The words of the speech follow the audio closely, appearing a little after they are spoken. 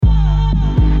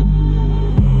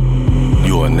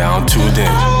now tuned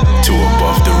in to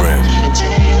Above the Rim.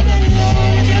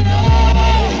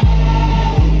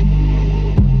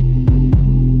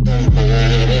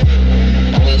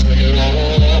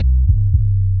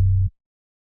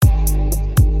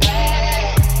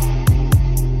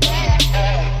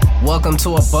 Welcome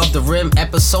to Above the Rim,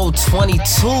 episode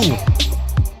 22.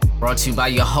 Brought to you by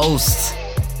your host,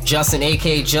 Justin,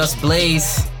 aka Just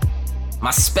Blaze. My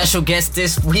special guest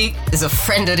this week is a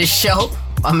friend of the show,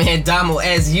 my man Damo,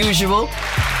 as usual.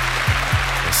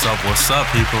 What's up,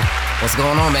 people? What's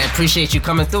going on, man? Appreciate you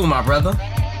coming through, my brother.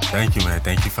 Thank you, man.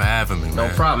 Thank you for having me, man. No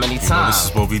problem, anytime. You know, this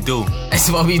is what we do. This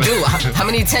is what we do. How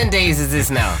many 10 days is this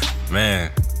now?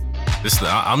 Man,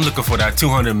 I'm looking for that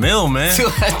 200 mil, man. I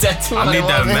need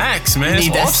that max, man. It's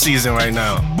off season right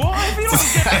now. Boy, if you don't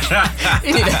get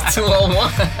you need that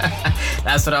 201.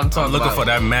 That's what I'm talking about. I'm looking for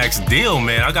that max deal,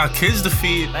 man. I got kids to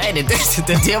feed. Hey,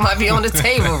 the deal might be on the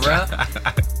table, bro.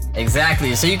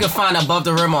 Exactly. So you can find Above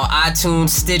the Rim on iTunes,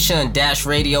 Stitcher, and Dash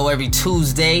Radio every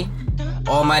Tuesday.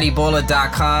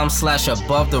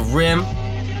 almightyballer.com/Above the Rim.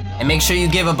 And make sure you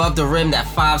give Above the Rim that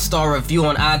 5-star review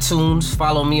on iTunes.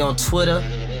 Follow me on Twitter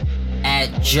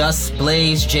at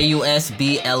JustBlaze,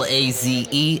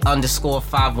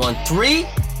 JUSBLAZE_513.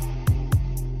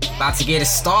 About to get it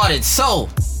started. So,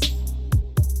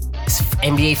 it's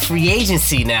NBA free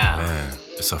agency now. Man,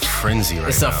 it's a frenzy right now.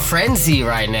 It's a frenzy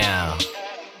right now.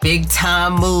 Big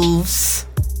time moves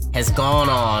has gone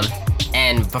on.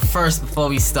 But first, before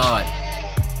we start,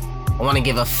 I want to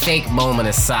give a fake moment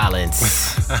of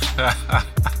silence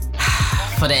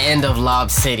for the end of Lob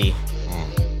City.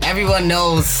 Everyone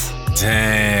knows.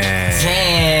 Damn.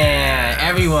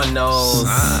 Everyone knows.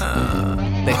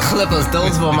 The Clippers,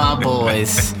 those were my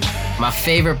boys. My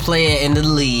favorite player in the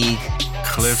league.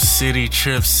 Clip City,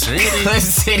 Chip City. Clip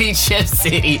City, Chip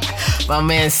City. My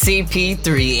man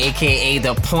CP3, aka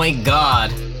the point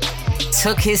guard,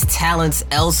 took his talents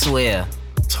elsewhere.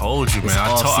 Told you, man.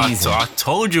 I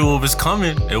told you it was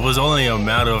coming. It was only a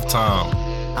matter of time.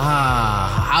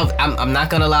 I'm not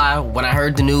gonna lie. When I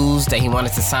heard the news that he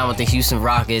wanted to sign with the Houston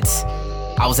Rockets,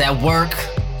 I was at work.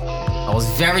 I was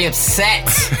very upset.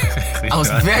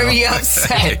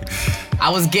 I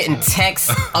was getting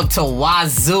texts up to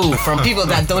wazoo from people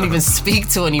that don't even speak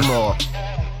to anymore.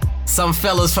 Some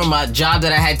fellas from my job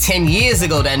that I had 10 years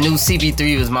ago that knew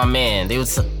CP3 was my man. They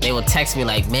would text me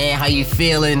like, man, how you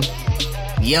feeling?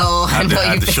 Yo, I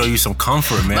had to show you some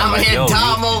comfort, man. My man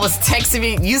Damo was texting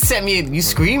me. You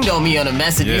screamed on me on a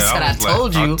message. You said, I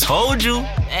told you. I told you.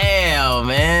 Damn,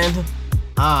 man.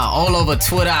 All over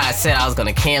Twitter, I said I was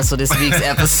going to cancel this week's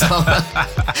episode.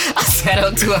 I said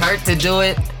I'm too hurt to do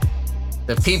it.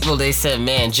 The people, they said,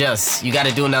 man, you got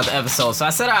to do another episode. So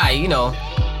I said, all right,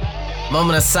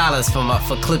 moment of silence for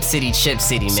Clip City, Chip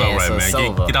City, man. It's all right, so man. It's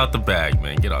over. Get out the bag,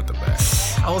 man. Get out the bag.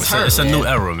 I was hurt, It's a new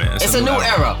era, man. It's a new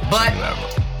era. But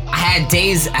I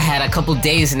had a couple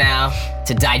days now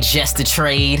to digest the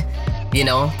trade,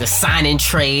 the sign-in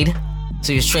trade.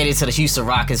 So he was traded to the Houston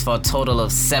Rockets for a total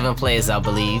of 7 players, I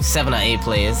believe. 7 or 8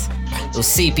 players. It was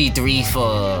CP3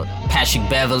 for Patrick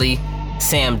Beverly,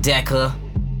 Sam Decker,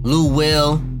 Lou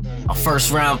Will, a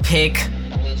first-round pick,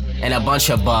 and a bunch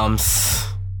of bums.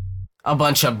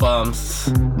 After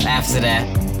that,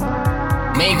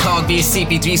 main card being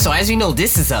CP3. So as you know,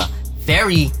 this is a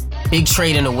very big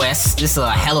trade in the West. This is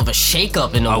a hell of a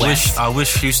shakeup in the West. I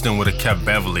wish Houston would have kept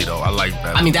Beverly, though. I like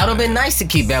Beverly. I mean, that would have been nice to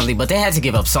keep Beverly, but they had to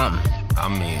give up something. I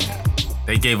mean,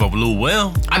 they gave up Lou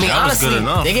Will. I mean, that honestly, was good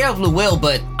enough. They gave up Lou Will,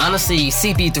 but honestly,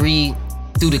 CP3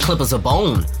 threw the Clippers a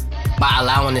bone by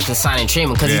allowing them to sign and trade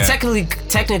him, because he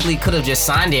technically could have just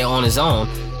signed there on his own,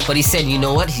 but he said, you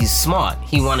know what? He's smart.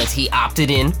 He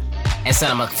opted in and said,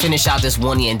 I'm going to finish out this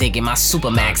 1 year and then get my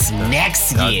Supermax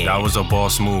next year. That was a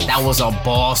boss move. That was a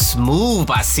boss move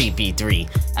by CP3.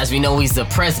 As we know, he's the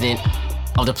president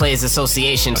of the Players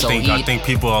Association. I think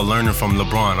people are learning from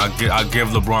LeBron. I give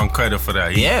LeBron credit for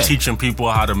that. He's teaching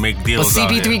people how to make deals. But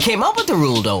CP3 came up with the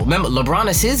rule, though. Remember, LeBron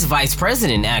is his vice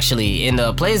president, actually, in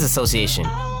the Players Association.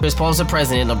 Chris Paul's the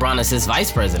president, LeBron is his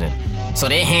vice president. So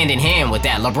they're hand in hand with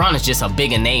that. LeBron is just a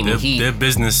bigger name. They're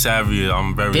business savvy.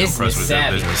 I'm very impressed with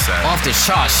their business savvy. Off the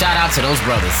chart. Shout out to those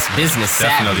brothers. Business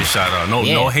savvy. Definitely shout out.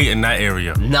 No hate in that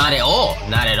area. Not at all.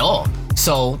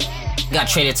 So got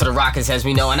traded to the Rockets, as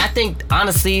we know. And I think,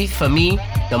 honestly, for me,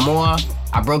 the more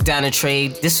I broke down the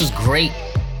trade, this was great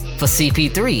for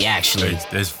CP3, actually.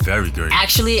 It's very great.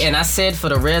 Actually, and I said for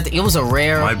the rare, it was a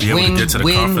rare might be able to get to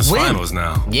the conference finals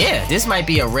now. Yeah, this might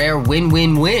be a rare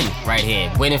win-win-win right here.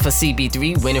 Winning for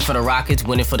CP3, winning for the Rockets,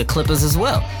 winning for the Clippers as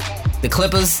well. The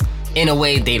Clippers in a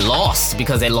way, they lost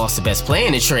because they lost the best player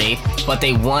in the trade, but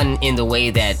they won in the way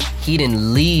that he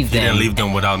didn't leave them. He didn't leave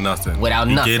them without nothing.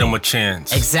 He gave them a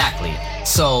chance. Exactly.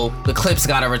 So the Clips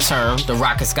got a return. The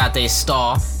Rockets got their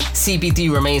star.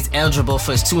 CP3 remains eligible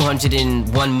for his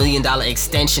 $201 million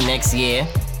extension next year.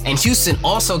 And Houston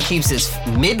also keeps his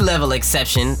mid-level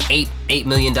exception, $8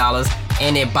 million,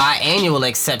 and their biannual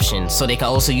exception, so they can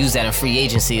also use that in free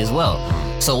agency as well.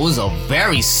 So it was a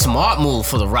very smart move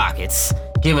for the Rockets,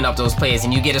 giving up those players,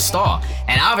 and you get a star.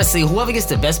 And obviously, whoever gets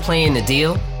the best player in the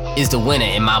deal is the winner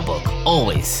in my book.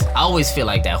 Always. I always feel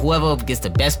like that. Whoever gets the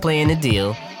best player in the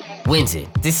deal wins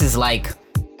it. This is like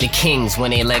the Kings when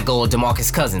they let go of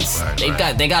DeMarcus Cousins.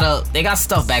 They got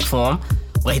stuff back for him,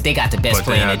 but they got the best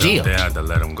player in the deal. They had to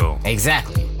let him go.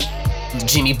 Exactly.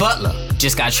 Jimmy Butler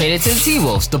just got traded to the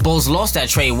T-Wolves. The Bulls lost that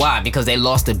trade. Why? Because they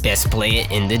lost the best player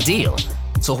in the deal.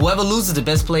 So whoever loses the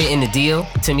best player in the deal,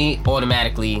 to me,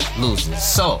 automatically loses.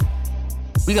 So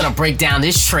we're gonna break down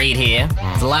this trade here.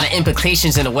 There's a lot of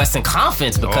implications in the Western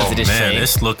Conference because of this trade.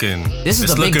 This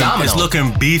is a big domino. It's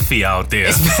looking beefy out there.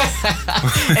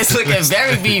 It's looking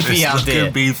very beefy out there. It's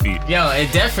looking beefy. Yo,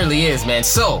 it definitely is, man.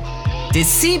 So did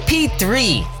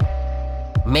CP3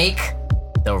 make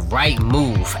the right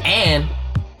move, and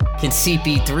can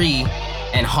CP3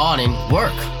 and Harden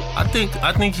work? I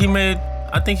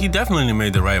think he definitely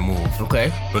made the right move.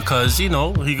 Okay. Because, he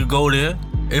could go there.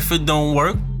 If it don't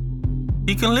work,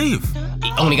 he can leave.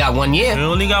 He only got 1 year. He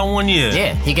only got 1 year.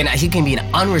 Yeah, he can be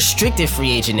an unrestricted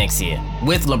free agent next year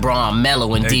with LeBron,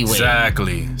 Melo, and D-Wade.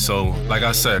 Exactly. So, like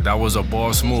I said, that was a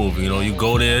boss move. You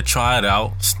go there, try it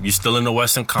out. You're still in the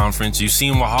Western Conference. You've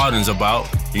seen what Harden's about.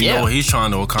 You know what he's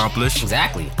trying to accomplish.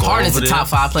 Exactly. Harden's a top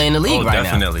 5 player in the league right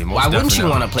definitely, now. Why wouldn't you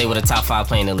want to play with a top 5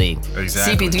 player in the league?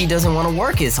 Exactly. CP3 doesn't want to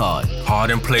work as hard.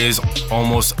 Harden plays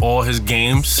almost all his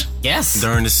games. Yes.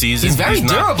 During the season. He's very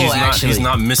durable, actually. He's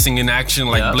not missing in action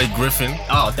like Blake Griffin.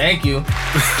 Oh, thank you.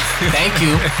 Thank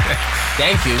you.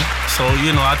 Thank you. So,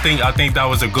 I think that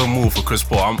was a good move for Chris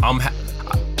Paul. I'm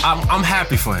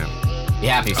happy for him.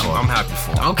 You're happy for him? I'm happy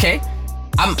for him. Okay.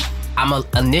 I'm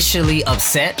initially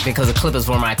upset because the Clippers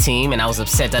were my team, and I was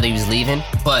upset that he was leaving.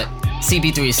 But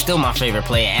CP3 is still my favorite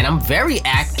player, and I'm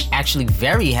actually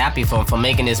very happy for him for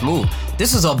making this move.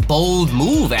 This is a bold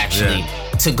move, actually,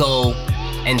 to go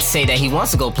and say that he wants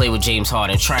to go play with James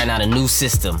Harden, trying out a new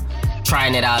system,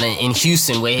 trying it out in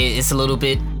Houston, where it's a little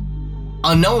bit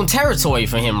unknown territory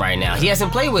for him right now. He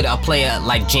hasn't played with a player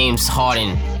like James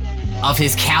Harden of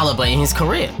his caliber in his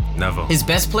career. Never. His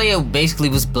best player basically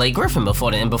was Blake Griffin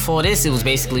before that, and before this, it was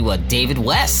basically David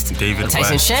West,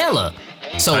 Tyson Chandler.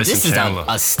 So this is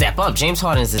a step up. James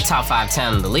Harden is the top 5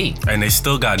 talent in the league. And they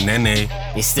still got Nene.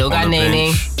 They still got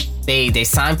Nene. They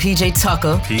signed PJ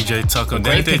Tucker.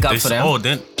 Great pickup for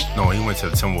them. No, he went to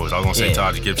the Timberwolves. I was gonna say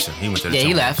Taj Gibson. He went to the Timberwolves.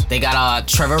 He left. They got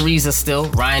Trevor Ariza still,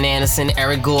 Ryan Anderson,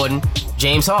 Eric Gordon,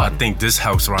 James Harden. I think this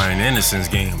helps Ryan Anderson's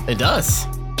game. It does.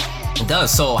 It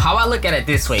does. So how I look at it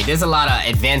this way, there's a lot of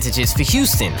advantages for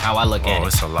Houston. How I look at it.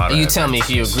 It's a lot. And you tell me if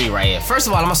you agree right here. First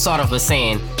of all, I'm gonna start off with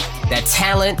saying that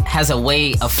talent has a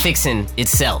way of fixing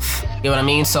itself. You know what I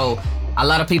mean? So a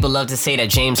lot of people love to say that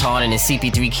James Harden and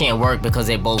CP3 can't work because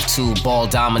they're both two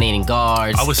ball-dominating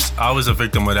guards. I was a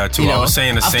victim of that too. I was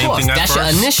saying the same thing at first.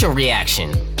 That's your initial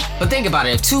reaction. But think about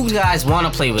it. If two guys want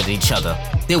to play with each other,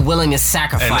 they're willing to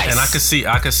sacrifice. And I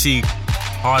could see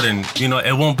Harden.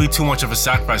 It won't be too much of a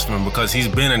sacrifice for him because he's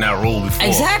been in that role before.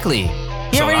 Exactly.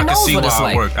 He already knows what it's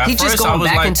like. He's just going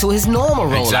back into his normal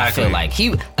role. Exactly. I feel like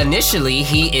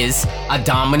he is a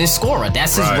dominant scorer.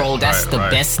 That's his role. That's the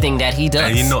best thing that he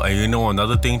does. And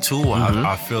another thing too.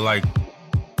 I feel like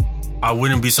I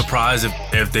wouldn't be surprised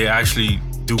if they actually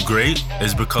do great.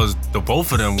 Is because the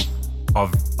both of them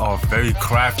are very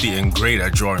crafty and great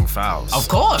at drawing fouls. Of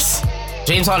course,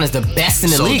 James Harden is the best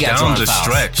in the league at drawing fouls. Down the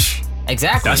stretch.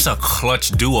 Exactly. That's a clutch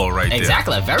duo right there.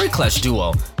 Exactly, a very clutch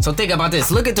duo. So think about this.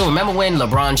 Remember when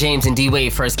LeBron James and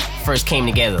D-Wade first came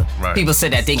together? Right. People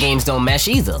said that their games don't mesh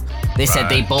either. They said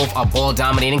they both are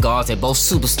ball-dominating guards. They're both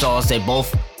superstars. They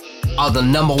both are the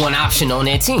number one option on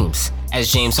their teams,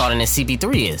 as James Harden and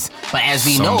CP3 is. But as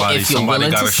we know, if you're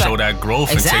willing to show that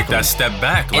growth and take that step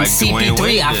back, and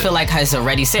CP3, I feel like has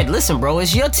already said, "Listen, bro,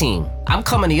 it's your team. I'm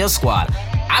coming to your squad.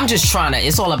 I'm just trying to."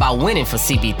 It's all about winning for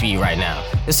CP3 right now.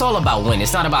 It's all about winning.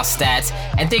 It's not about stats.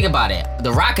 And think about it.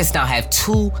 The Rockets now have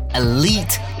 2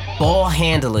 elite ball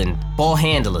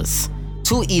handlers,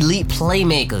 2 elite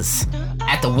playmakers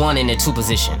at the 1 and the 2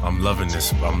 position. I'm loving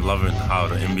this. I'm loving how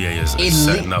the NBA is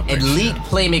setting up. Elite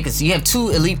playmakers. You have 2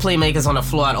 elite playmakers on the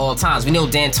floor at all times. We know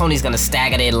D'Antoni's going to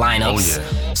stagger their lineups. Oh,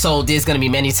 yeah. So there's going to be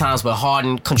many times where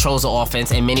Harden controls the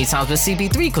offense and many times where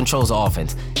CP3 controls the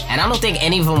offense. And I don't think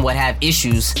any of them would have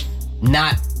issues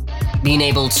not being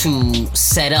able to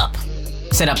set up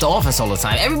the offense all the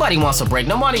time. Everybody wants a break.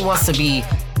 Nobody wants to be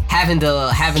having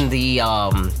the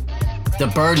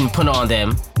burden put on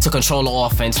them to control the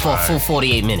offense for a full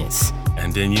 48 minutes.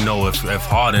 And then, if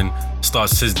Harden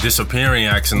starts his disappearing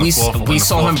acts in the fourth, we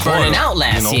saw him burning out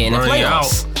last year in the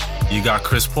playoffs. You got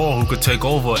Chris Paul who could take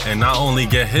over and not only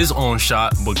get his own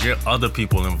shot, but get other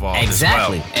people involved as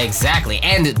well. Exactly.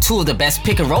 And 2 of the best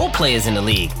pick and roll players in the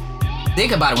league.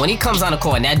 Think about it. When he comes on the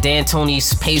court, and that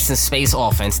D'Antoni's pace and space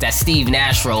offense, that Steve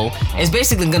Nash role, is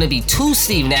basically going to be 2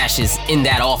 Steve Nashes in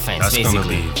that offense. That's going to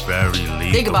be very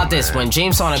lethal. Think about this. When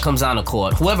James Harden comes on the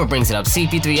court, whoever brings it up,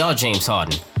 CP3 or James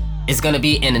Harden, it's going to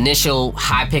be an initial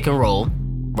high pick and roll,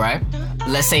 right?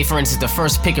 Let's say, for instance, the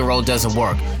first pick and roll doesn't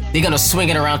work. They're going to swing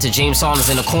it around to James Harden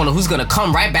in the corner, who's going to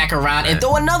come right back around and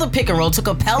throw another pick and roll to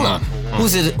Capella,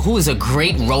 who is a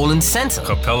great rolling center.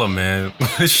 Capella, man.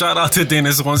 Shout out to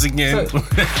Dennis once again.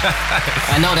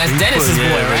 I know, that's Dennis's boy,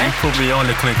 right? He put me on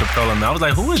to Clint Capella, man. I was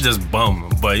like, who is this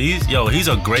bum? But he's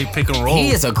a great pick and roll. He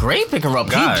is a great pick and roll.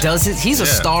 He's a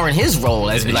star in his role,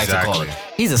 as we like to call it.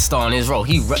 He's a star in his role.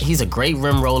 He's a great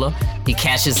rim roller. He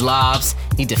catches lobs.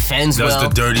 He defends well.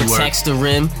 Protects the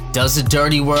rim. Does the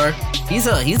dirty work. He's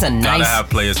a nice. Gotta have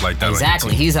players like that.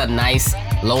 Exactly. He's a nice,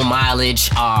 low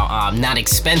mileage, not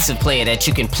expensive player that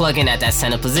you can plug in at that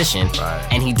center position,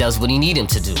 and he does what he need him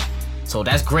to do. So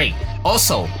that's great.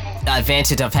 Also, the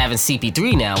advantage of having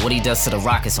CP3 now, what he does to the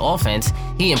Rockets offense,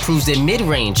 he improves their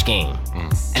mid-range game.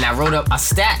 And I wrote up a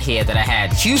stat here that I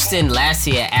had. Houston last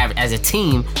year, as a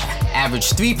team,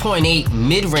 averaged 3.8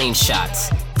 mid-range shots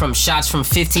from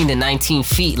 15 to 19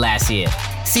 feet last year.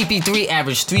 CP3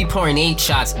 averaged 3.8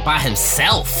 shots by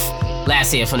himself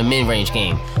last year from the mid-range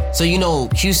game. So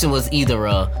Houston was either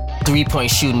a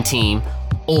 3-point shooting team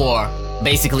or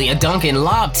basically a dunk and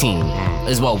lob team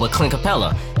as well with Clint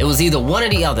Capella. It was either one or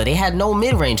the other. They had no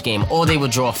mid-range game, or they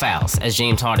would draw fouls, as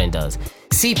James Harden does.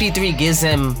 CP3 gives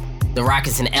them, the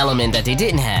Rockets, an element that they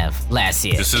didn't have last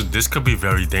year. This could be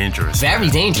very dangerous. Very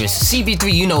dangerous.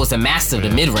 CP3, is a master of the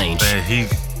mid-range.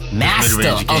 Master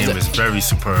mid-range game is very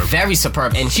superb. Very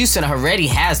superb. And Houston already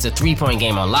has the 3-point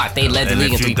game on lock. They led the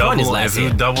league in 3-pointers last year.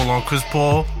 If you double on Chris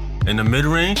Paul in the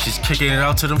mid-range, he's kicking it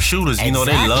out to them shooters.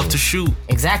 Exactly. They love to shoot.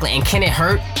 Exactly. And can it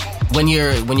hurt when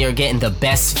you're getting the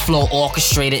best floor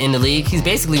orchestrator in the league? He's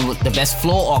basically the best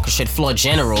floor orchestrator, floor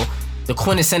general. The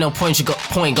quintessential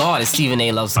point guard, as Stephen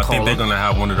A. loves to call him. I think they're going to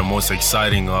have one of the most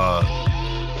exciting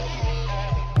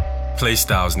play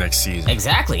styles next season.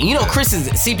 Exactly.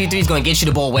 CP3 is going to get you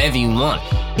the ball wherever you want.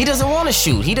 He doesn't want to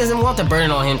shoot. He doesn't want the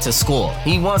burden on him to score.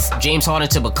 He wants James Harden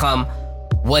to become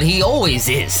what he always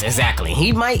is. Exactly.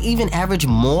 He might even average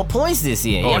more points this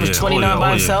year. He averaged 29 by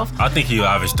himself. I think he'll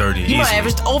average 30. He might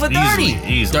average over 30.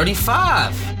 Easily.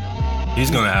 35. He's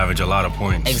going to average a lot of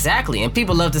points. Exactly. And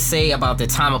people love to say about the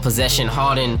time of possession.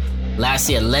 Harden last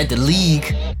year led the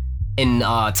league in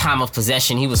time of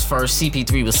possession. He was first.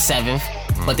 CP3 was 7th.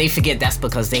 But they forget that's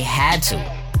because they had to.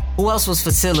 Who else was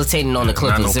facilitating on the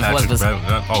Clippers? You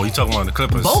talking about the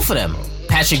Clippers? Both of them.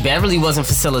 Patrick Beverly wasn't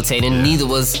facilitating. Yeah. Neither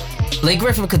was Blake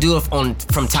Griffin. Could do it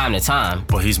from time to time.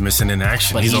 But he's missing in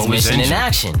action. He's always missing in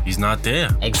action. He's not there.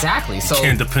 Exactly. So you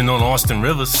can't depend on Austin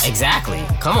Rivers. Exactly.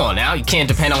 Come on now. You can't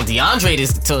depend on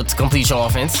DeAndre to complete your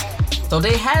offense. So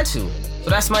they had to. So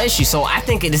that's my issue. So I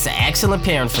think it is an excellent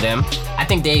pairing for them. I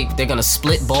think they're going to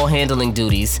split ball handling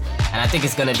duties. And I think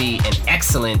it's going to be an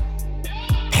excellent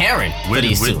pairing for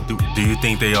these two. Do you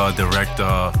think they are direct?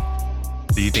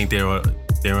 Do you think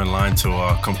they're in line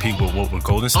to compete with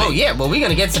Golden State? Oh, yeah. Well, we're going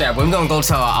to get to that. We're going to go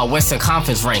to our Western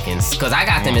Conference rankings because I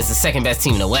got them as the second best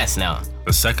team in the West now.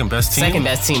 The second best team? Second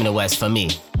best team in the West for me.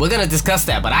 We're going to discuss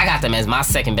that, but I got them as my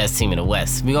second best team in the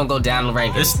West. We're going to go down the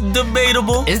rankings. It's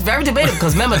debatable. It's very debatable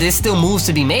because remember, there's still moves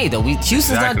to be made, though.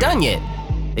 Houston's not done yet.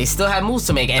 They still have moves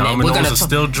to make, and we're gonna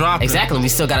still dropping. Exactly, we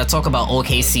still got to talk about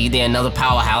OKC. They're another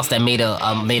powerhouse that made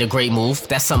a great move.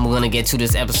 That's something we're gonna get to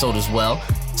this episode as well.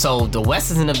 So the West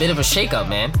is in a bit of a shakeup,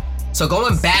 man. So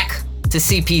going back to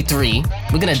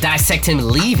CP3, we're gonna dissect him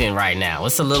leaving right now.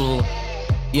 It's a little,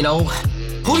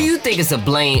 who do you think is to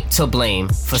blame for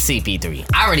CP3?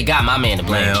 I already got my man to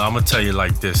blame. Man, I'm gonna tell you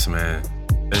like this, man.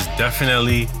 It's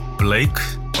definitely Blake.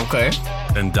 Okay.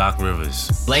 And Doc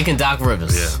Rivers. Blake and Doc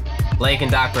Rivers. Yeah. Blake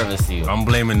and Doc Rivers to you. I'm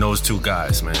blaming those two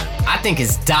guys, man. I think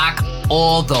it's Doc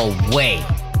all the way.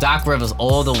 Doc Rivers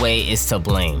all the way is to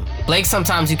blame. Blake,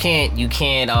 sometimes you can't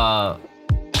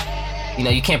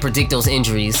predict those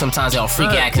injuries. Sometimes they're all freak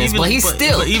accidents, but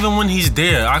But even when he's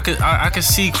there, I could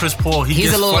see Chris Paul.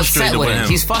 He's a little upset with him.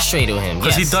 He's frustrated with him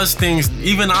because he does things.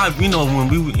 Even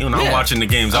when I'm watching the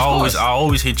games, I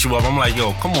always hit you up. I'm like,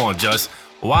 yo, come on, Just.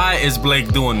 Why is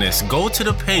Blake doing this? Go to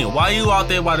the paint. Why are you out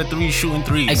there by the three shooting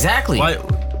threes? Exactly. Why?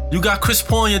 You got Chris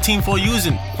Paul on your team for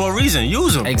a reason.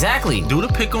 Use him. Exactly. Do the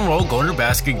pick and roll, go to the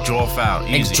basket, draw a foul.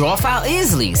 Easy. Draw a foul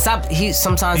easily.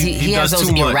 Sometimes he has those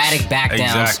erratic back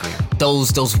downs. Exactly.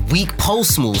 Those weak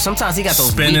post moves. Sometimes he got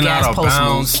those spinning weak ass out of post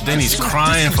bounds. moves. Then he's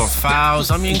crying for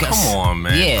fouls. I mean, come on,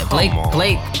 man. Yeah,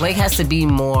 Blake has to be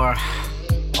more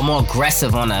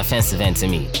aggressive on the offensive end to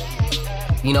me.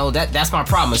 That's my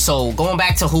problem. So going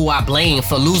back to who I blame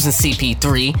for losing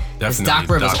CP3, it's Doc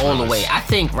Rivers all the way. I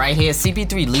think right here,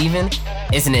 CP3 leaving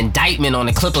is an indictment on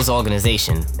the Clippers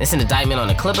organization. It's an indictment on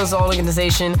the Clippers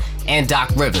organization and Doc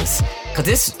Rivers. Because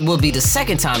this will be the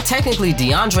second time. Technically,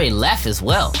 DeAndre left as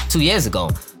well 2 years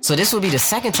ago. So this will be the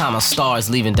second time a star is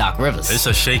leaving Doc Rivers. It's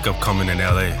a shakeup coming in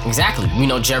LA. Exactly.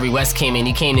 Jerry West came in.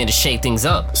 He came in to shake things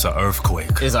up. It's an earthquake.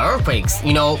 It's an earthquake.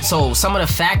 So some of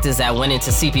the factors that went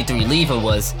into CP3 leaving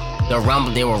was there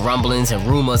were rumblings and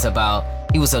rumors about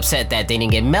he was upset that they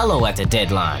didn't get Melo at the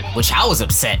deadline, which I was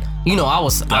upset.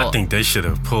 I think they should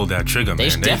have pulled that trigger, man. They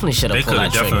definitely should have pulled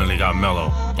that trigger. They could have definitely got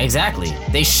Melo. Exactly.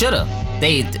 They should have.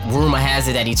 Rumor has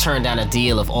it that he turned down a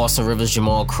deal of Austin Rivers,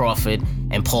 Jamal Crawford,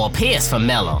 and Paul Pierce for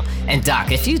Melo. And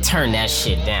Doc, if you turn that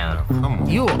shit down,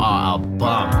 you are a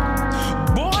bum.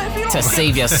 To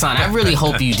save your son. I really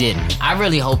hope you didn't.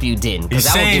 Because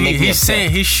that would make me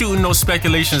upset. He's shooting those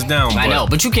speculations down. I know,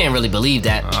 but you can't really believe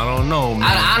that. I don't know, man.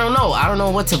 I don't know. I don't know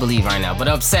what to believe right now, but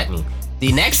it upset me.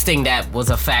 The next thing that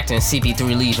was a factor in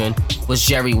CP3 leaving was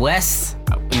Jerry West,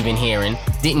 we've been hearing,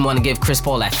 didn't want to give Chris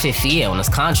Paul that 5th year on his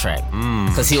contract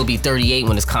because he'll be 38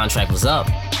 when his contract was up.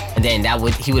 And then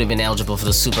he would have been eligible for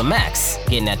the Supermax,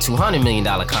 getting that $200 million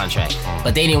contract.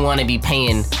 But they didn't want to be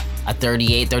paying a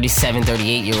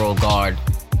 38-year-old guard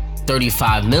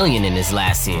 $35 million in his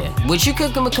last year, which you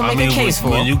could make a case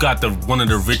for. When you got one of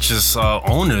the richest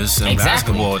owners in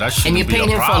basketball, that shouldn't be a problem. And you're paying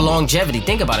him for longevity.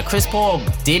 Think about it. Chris Paul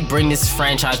did bring this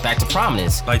franchise back to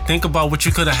prominence. Like, think about what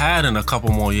you could have had in a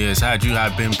couple more years had you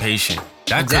had been patient.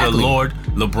 That could have lured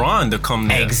LeBron to come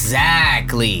there.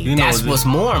 Exactly. That's what's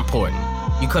more important.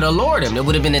 You could have lured him. It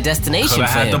would have been a destination for him. Could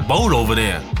have had the boat over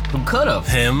there. Who could have?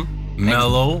 Him,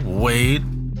 Melo, Wade.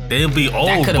 They'll be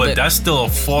old, but that's still a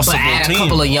forcible team. But add a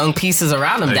couple of young pieces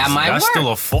around him, that might work. That's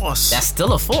still a force. That's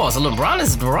still a force.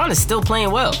 LeBron is still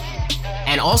playing well.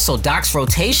 And also, Doc's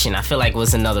rotation, I feel like,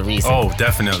 was another reason. Oh,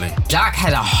 definitely. Doc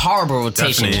had a horrible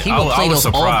rotation. Definitely. He would play those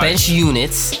all-bench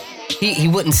units. He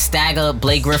wouldn't stagger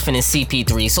Blake Griffin and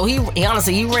CP3. So he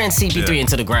honestly ran CP3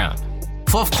 into the ground.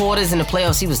 Fourth quarters in the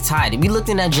playoffs, he was tired. We looked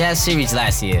in that Jazz series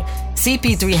last year.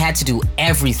 CP3 had to do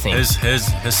everything.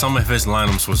 Some of his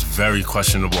lineups was very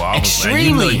questionable.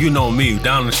 Extremely. You know me,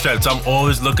 down the stretch, I'm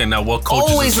always looking at what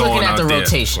coaches is going out there. Always looking at the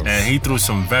rotations. And he threw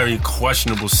some very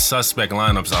questionable suspect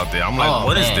lineups out there. I'm like,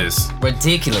 what is this?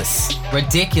 Ridiculous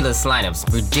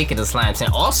lineups.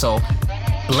 And also,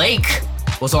 Blake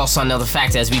was also another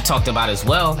factor, as we talked about as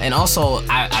well. And also,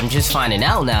 I'm just finding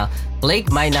out now,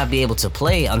 Blake might not be able to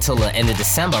play until the end of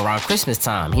December, around Christmas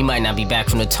time. He might not be back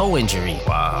from the toe injury.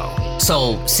 Wow.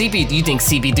 So, you think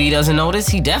CP3 doesn't know this?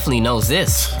 He definitely knows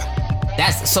this.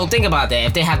 So think about that.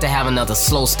 If they have to have another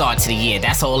slow start to the year,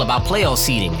 that's all about playoff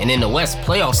seeding. And in the West,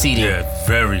 playoff seeding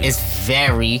is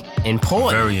very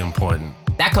important. Very important.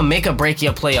 That can make or break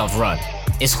your playoff run.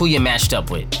 It's who you're matched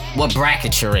up with, what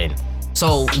bracket you're in.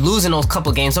 So losing those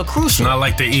couple games are crucial. Not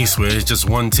like the East where it's just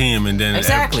one team and then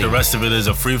the rest of it is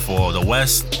a free-for-all. The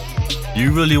West,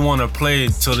 you really want to play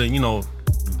to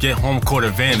get home court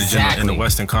advantage in the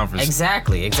Western Conference.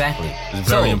 Exactly. It's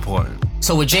very important.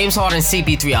 So with James Harden and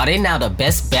CP3, are they now the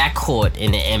best backcourt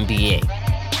in the NBA?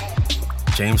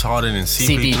 James Harden and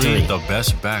CP3, the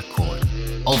best backcourt.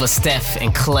 Over Steph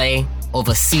and Clay,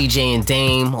 over CJ and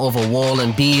Dame, over Wall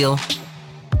and Beal.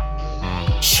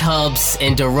 Chubbs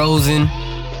and DeRozan.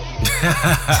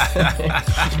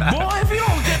 Boy, if you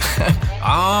don't get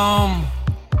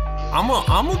I'm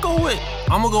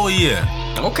gonna go with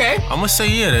yeah. Okay. I'm gonna say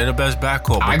yeah, they're the best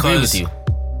backcourt. I agree with you.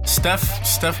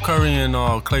 Steph Curry and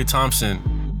Klay Thompson,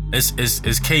 it's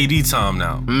KD time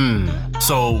now.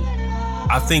 So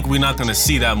I think we're not gonna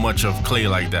see that much of Klay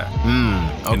like that.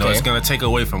 Okay. You know, it's gonna take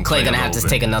away from Klay. Klay gonna have to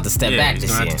take another step back this year.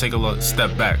 He's gonna have to take a little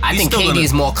step back. I think KD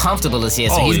is more comfortable this year,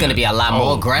 so he's gonna be a lot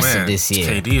more aggressive this year.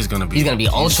 KD is gonna be. He's gonna be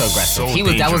ultra aggressive.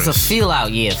 That was a feel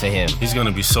out year for him. He's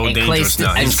gonna be so dangerous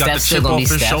now. And He's got the chip off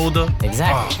his shoulder.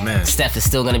 Exactly. Oh man. Steph is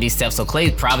still gonna be Steph, so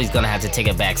Klay probably is gonna have to take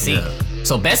a back seat. Yeah.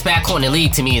 So best backcourt in the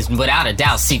league to me is without a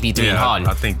doubt CP3 and Harden.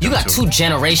 I think you got two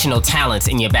generational talents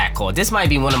in your backcourt. This might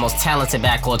be one of the most talented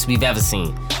backcourts we've ever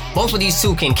seen. Both of these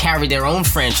two can carry their own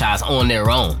franchise on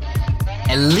their own.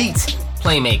 Elite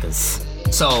playmakers.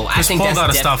 So I think Paul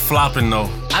gotta stop flopping though.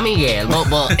 I mean, yeah,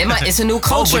 well, it's a new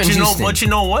culture in Houston. But you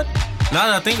know what? Now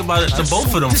that I think about it, the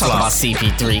both of them flop. Talk about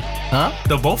CP3, huh?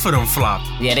 The both of them flop.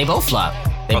 Yeah, they both flop.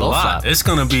 They both flop. It's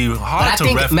gonna be hard to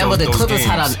ref those games. Remember, the Clippers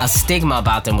had a stigma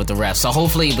about them with the refs. So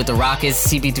hopefully with the Rockets,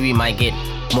 CP3 might get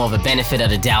more of a benefit of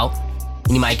the doubt.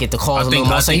 He might get the calls a little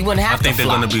more, so he wouldn't have to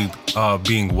flop. I think they're gonna be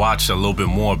being watched a little bit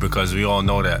more because we all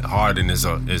know that Harden is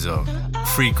a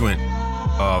frequent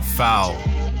foul.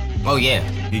 Oh yeah,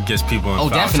 he gets people in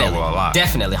foul trouble a lot.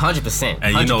 Definitely, 100%.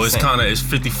 And you know, it's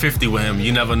 50-50 with him.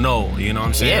 You never know. You know what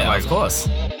I'm saying? Yeah, of course.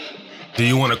 Do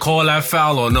you want to call that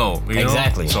foul or no? You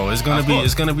exactly. know? So it's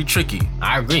gonna be tricky.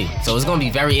 I agree. So it's gonna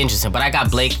be very interesting. But I got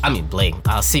Blake.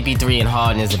 CP3 and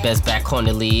Harden is the best backcourt in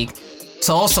the league.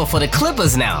 So also for the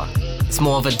Clippers now, it's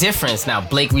more of a difference now.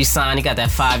 Blake re-signed. He got that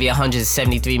 5-year,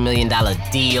 $173 million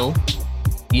deal.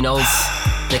 You know,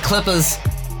 the Clippers.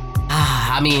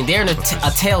 They're in a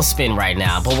tailspin right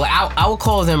now. But I would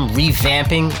call them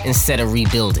revamping instead of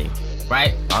rebuilding.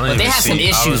 Right? But they have some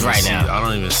issues right now. I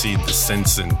don't even see the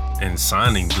sense in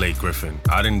signing Blake Griffin.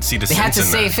 I didn't see the sense in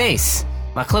that. They had to save face.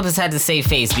 My Clippers had to save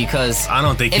face because I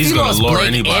don't think he's going to lure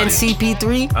anybody. And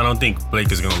CP3, I don't think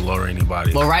Blake is going to lure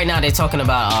anybody. Well, right now they're talking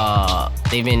about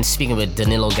they've been speaking with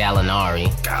Danilo Gallinari.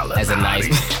 As a nice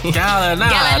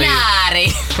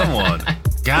Gallinari. Come on.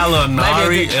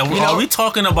 Gallinari. Are we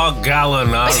talking about Gallo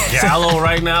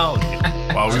right now?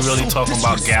 Are we really talking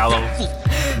about Gallo?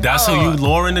 That's who you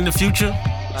luring in the future?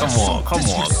 Come on, Clip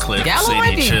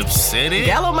City, Chip City.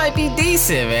 Gallo might be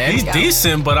decent, man. He's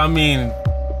decent, but I mean,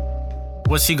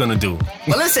 what's he gonna do?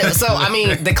 Well, listen. So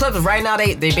the Clippers right now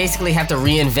they basically have to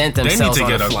reinvent themselves. They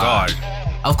need to get a guard.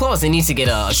 Of course, they need to get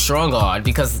a strong guard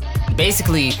because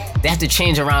basically they have to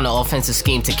change around the offensive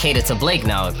scheme to cater to Blake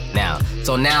now.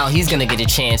 So now he's gonna get a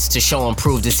chance to show and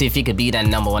prove to see if he could be that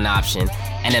number one option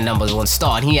and the number one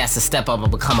star. And he has to step up and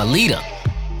become a leader.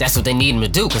 That's what they need him to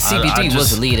do because CP3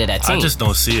 was the leader of that team. I just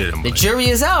don't see it. The jury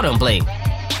is out on Blake.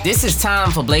 This is time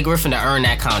for Blake Griffin to earn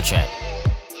that contract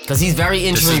because he's very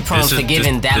injury prone for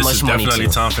giving that much money to. It's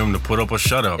definitely time for him to put up or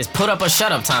shut up. It's put up or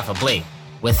shut up time for Blake,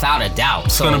 without a doubt.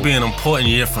 It's going to be an important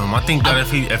year for him. I think that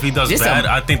if he does bad,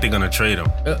 I think they're going to trade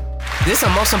him. This is the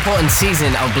most important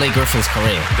season of Blake Griffin's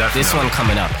career. Definitely. This one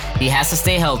coming up. He has to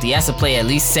stay healthy. He has to play at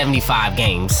least 75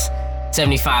 games.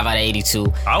 75 out of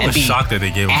 82. I was shocked that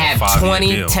they gave him a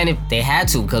 5-year deal. 10, they had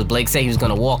to because Blake said he was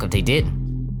going to walk if they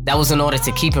didn't. That was in order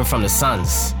to keep him from the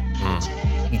Suns.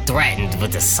 He threatened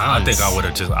with the Suns. I think I would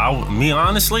have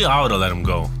honestly, I would have let him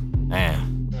go.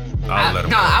 Man.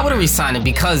 I would have re-signed him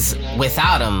because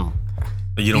without him,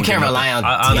 you can't rely on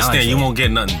I understand. You won't get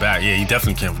nothing back. Yeah, you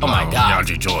definitely can't rely on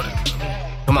DeAndre Jordan.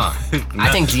 Come on.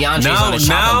 I think DeAndre's on the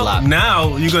chopping block.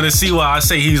 Now you're going to see why I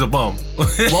say he's a bum.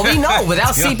 Well, we know.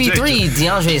 Without CP3,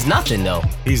 DeAndre is nothing, though.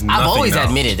 He's nothing. I've always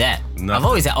admitted that. Nothing. I've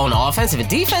always on the offensive end.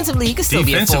 Defensively, he could still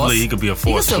be a force. Defensively, he could be a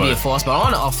force. But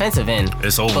on the offensive end,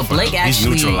 it's over. But Blake he's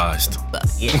neutralized.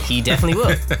 Yeah, he definitely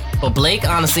will. But Blake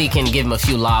honestly can give him a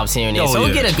few lobs here and there. So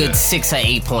he'll get a good 6 or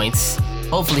 8 points.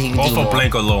 Hopefully he can do more. For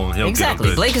Blake alone, he'll exactly.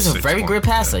 Get a good Blake is a very good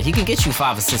passer. He can get you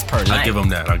 5 assists per night. I'll give him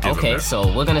that. Okay,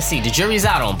 so we're gonna see. The jury's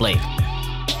out on Blake.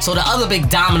 So the other big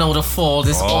domino to fall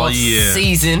this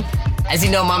season, as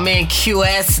you know, my man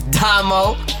QS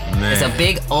Damo is a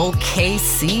big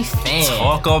OKC fan.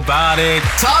 Talk about it.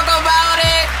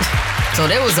 So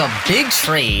there was a big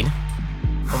trade,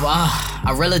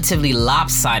 a relatively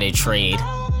lopsided trade,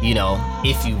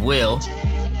 if you will.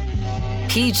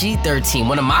 PG13,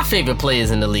 one of my favorite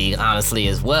players in the league, honestly,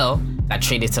 as well, got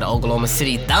traded to the Oklahoma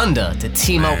City Thunder to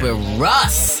team up with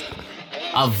Russ.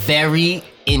 A very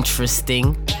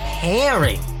interesting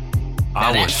pairing.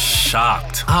 I was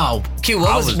shocked. Oh, Q,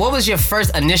 what was your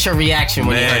first initial reaction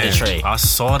when you heard the trade? I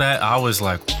saw that. I was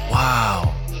like,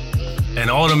 wow. And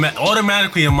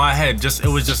automatically in my head, it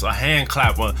was just a hand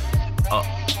clap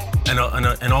and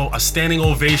a standing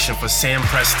ovation for Sam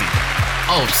Presti.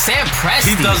 Oh, Sam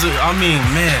Presti. He does it. I mean,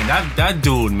 man, that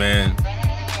dude, man.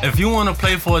 If you want to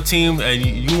play for a team and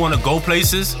you want to go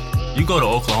places, you go to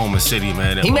Oklahoma City,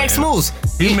 man. He makes moves.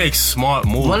 He makes smart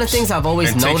moves. One of the things I've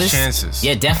always noticed. Takes chances.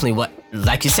 Yeah, definitely.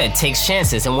 like you said, takes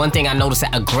chances. And one thing I noticed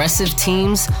that aggressive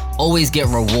teams always get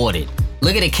rewarded.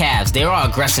 Look at the Cavs. They are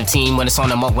an aggressive team when it's on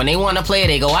them up. When they want to play,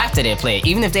 they go after their player.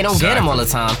 Even if they don't get them all the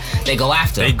time, they go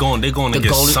after. They going to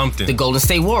get something. The Golden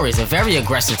State Warriors, a very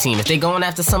aggressive team. If they going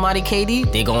after somebody,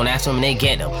 KD, they going after them and they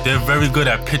get them. They're very good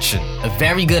at pitching.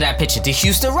 Very good at pitching. The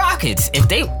Houston Rockets, if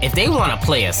they want a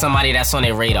player, somebody that's on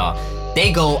their radar,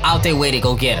 they go out their way to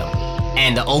go get them.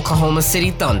 And the Oklahoma City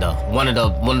Thunder, one of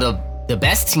the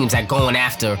best teams at going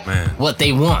after what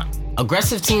they want.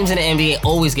 Aggressive teams in the NBA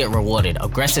always get rewarded.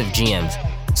 Aggressive GMs.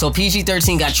 So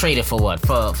PG13 got traded for what?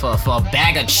 For a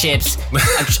bag of chips.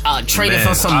 Traded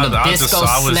for some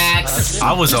Nabisco snacks.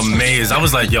 I was amazed. I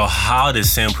was like, yo, how did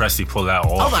Sam Presti pull that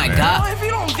off? Oh my God!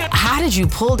 How did you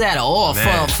pull that off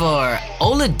for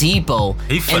Oladipo?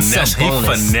 He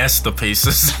finessed the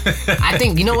Pacers. I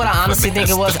think, you know what I honestly think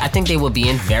it was? I think they were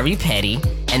being very petty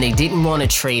and they didn't want to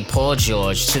trade Paul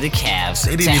George to the Cavs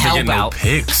to help out.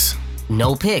 Picks.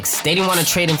 No picks. They didn't want to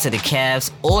trade him to the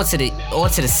Cavs or to the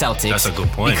Celtics. That's a good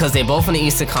point. Because they're both in the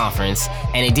Eastern Conference,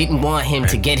 and they didn't want him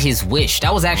to get his wish.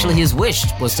 That was actually his wish,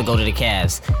 was to go to the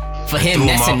Cavs. For him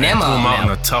messing them up in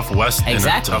a tough West,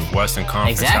 exactly. in a tough Western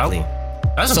Conference. Exactly.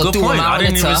 That's a good point. I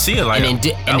didn't even see it like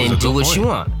that. And then do what you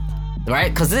want.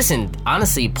 Right? Because listen,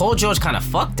 honestly, Paul George kind of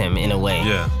fucked him in a way.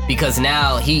 Yeah. Because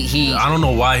now he I don't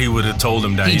know why he would have told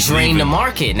him that he drained the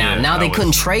market. Now they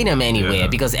couldn't trade him anywhere Yeah.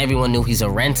 because everyone knew he's a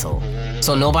rental.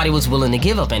 So nobody was willing to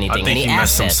give up anything. I think any he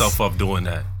messed assets. himself up doing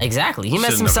that. Exactly. He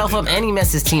messed himself up and he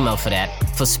messed his team up for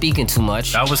that, for speaking too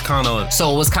much. That was kind of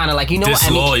So it was kind of like, you know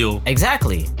disloyal. what? I mean,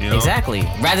 exactly. You know? Exactly.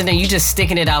 Rather than you just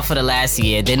sticking it out for the last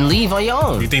year, then leave on your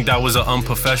own. You think that was an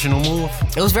unprofessional move?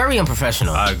 It was very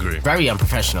unprofessional. I agree. Very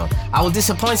unprofessional. I was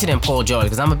disappointed in Paul George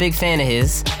because I'm a big fan of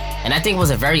his, and I think it was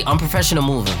a very unprofessional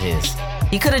move of his.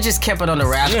 He could have just kept it on the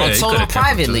wrap or told him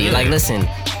privately, like, listen,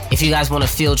 if you guys want to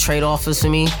field trade offers for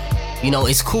me, you know,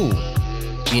 it's cool.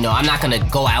 You know, I'm not going to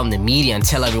go out in the media and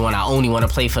tell everyone I only want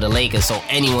to play for the Lakers, so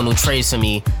anyone who trades for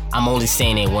me, I'm only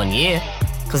staying there 1 year.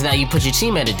 Because now you put your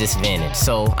team at a disadvantage.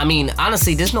 So, I mean,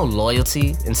 honestly, there's no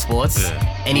loyalty in sports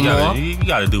anymore. You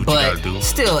gotta do what you gotta do.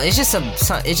 Still, it's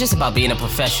just about being a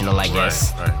professional, I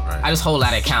guess. Right. I just hold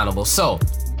that accountable. So,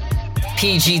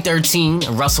 PG13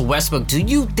 and Russell Westbrook, do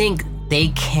you think they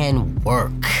can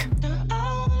work?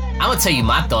 I'm gonna tell you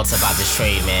my thoughts about this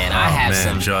trade, man. I have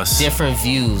some different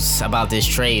views about this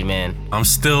trade, man. I'm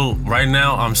still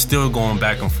going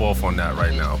back and forth on that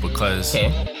right now because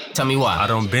tell me why. I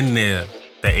done been there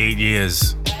the 8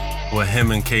 years with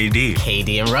him and KD.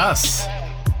 KD and Russ.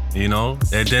 You know,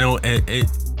 and then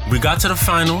we got to the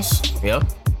finals. Yep.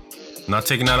 Not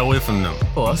taking that away from them.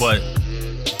 Of course. But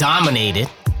dominated.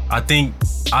 I think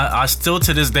I still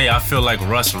to this day I feel like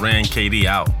Russ ran KD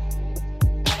out.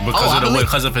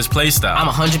 Because of his play style.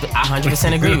 I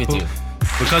 100% agree with you.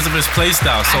 Because of his play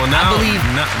style. So now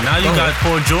you got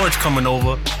Paul George coming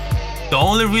over. The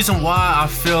only reason why I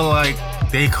feel like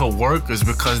they could work is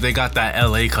because they got that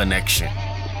LA connection.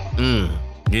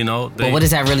 You know? But what does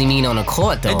that really mean on the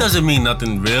court, though? It doesn't mean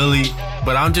nothing really.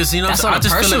 But I'm just, you know, that's on a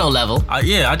personal level.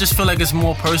 I just feel like it's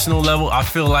more personal level. I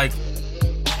feel like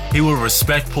he would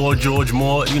respect Paul George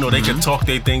more. You know, they can talk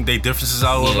their differences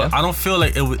out. Yeah. I don't feel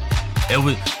like it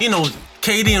would, you know,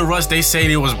 KD and Russ, they say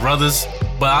they was brothers,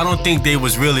 but I don't think they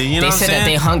was really, you know what I'm saying?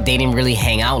 They said that they didn't really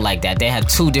hang out like that. They had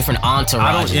two different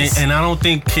entourages. And I don't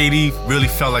think KD really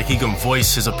felt like he can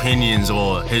voice his opinions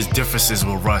or his differences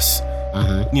with Russ.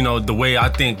 You know, the way I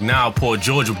think now Paul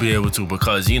George will be able to,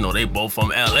 because, you know, they both from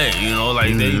LA, you know,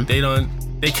 like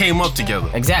they came up together.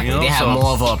 Exactly. You know? They have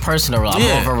more of a personal, more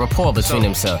of a rapport between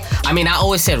themselves. I mean, I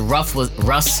always said Russ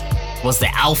was the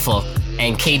alpha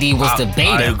and KD was the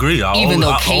beta. I agree. Even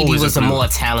though KD was a more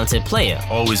talented player.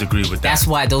 Always agree with that. That's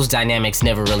why those dynamics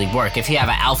never really work. If you have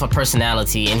an alpha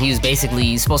personality and he was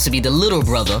basically supposed to be the little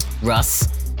brother, Russ,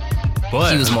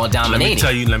 he was more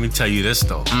dominating. Let me tell you this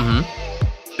though.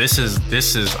 This is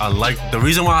the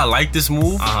reason why I like this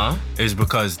move is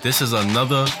because this is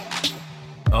another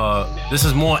this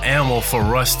is more ammo for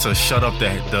Russ to shut up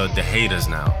the haters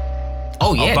now.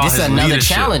 Oh yeah, this is another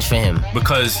challenge for him.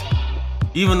 Because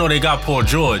even though they got Paul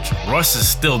George, Russ is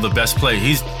still the best player.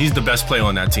 He's the best player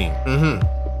on that team.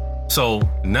 So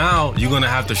now you're gonna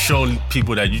have to show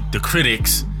people that the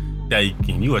critics that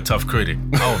you a tough critic.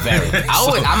 Oh, very.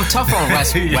 I'm tough on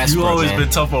Westbrook. You always been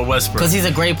tough on Westbrook because he's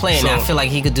a great player, and I feel like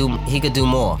he could do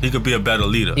more. He could be a better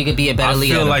leader. He could be a better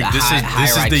leader. I feel like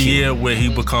this is the year where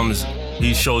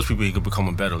he shows people he could become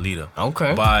a better leader.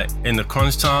 Okay. But in the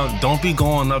crunch time, don't be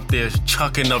going up there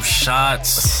chucking up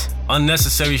shots,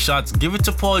 unnecessary shots. Give it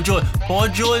to Paul George. Paul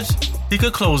George, he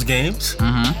could close games.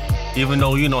 Even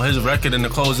though, you know, his record in the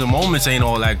closing moments ain't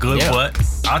all that good, but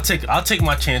I'll take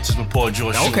my chances with Paul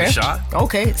George shooting a shot.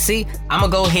 Okay, see, I'm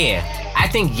gonna go here. I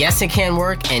think yes, it can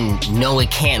work, and no,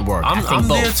 it can't work. I think both. I'm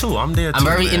there too. I'm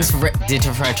very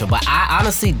differential, but I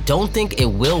honestly don't think it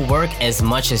will work as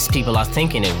much as people are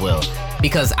thinking it will.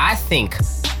 Because I think,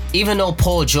 even though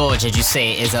Paul George, as you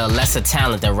say, is a lesser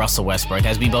talent than Russell Westbrook,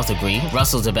 as we both agree,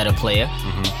 Russell's a better player.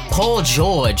 Paul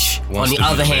George, on the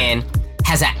other hand,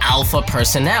 has an alpha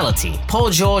personality. Paul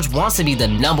George wants to be the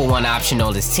number one option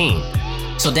on this team.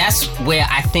 So that's where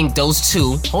I think those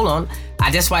two,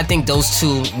 that's why I think those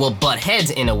two will butt heads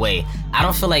in a way. I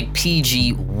don't feel like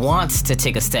PG wants to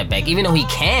take a step back. Even though he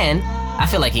can, I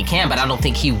feel like he can, but I don't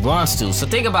think he wants to. So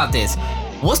think about this.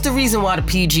 What's the reason why the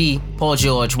PG, Paul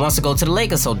George, wants to go to the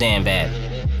Lakers so damn bad?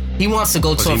 He wants to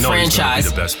go to a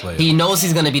franchise. He knows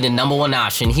he's going to be the number one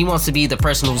option. He wants to be the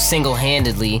person who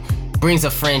single-handedly brings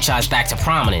a franchise back to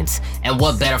prominence. And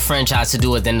what better franchise to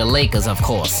do it than the Lakers, of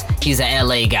course. He's an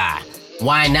LA guy.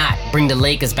 Why not bring the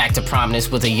Lakers back to prominence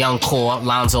with a young core,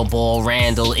 Lonzo Ball,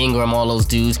 Randall, Ingram, all those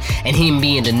dudes, and him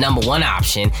being the number one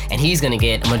option, and he's going to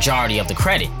get a majority of the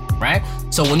credit, right?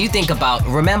 So when you think about,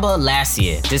 remember last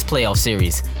year, this playoff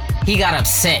series, he got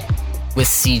upset with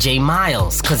CJ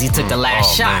Miles because he took the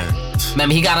last shot. Man.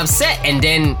 Remember, he got upset, and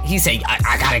then he said,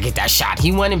 I got to get that shot.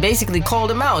 He went and basically called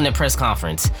him out in the press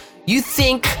conference. You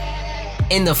think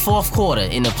in the fourth quarter,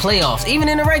 in the playoffs, even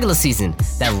in the regular season,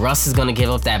 that Russ is going to give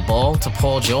up that ball to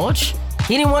Paul George?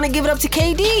 He didn't want to give it up to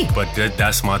KD. But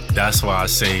that's why I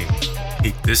say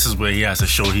this is where he has to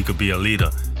show he could be a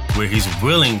leader, where he's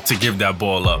willing to give that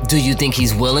ball up. Do you think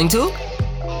he's willing to?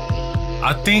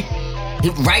 I think...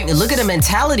 Right, look at the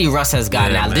mentality Russ has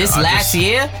got now. Man, this last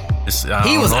year,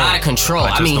 he was out of control.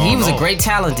 I mean, he was a great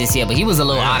talent this year, but he was a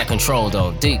little out of control,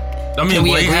 though. I mean, can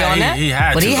we agree on that? He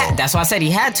had but to. That's why I said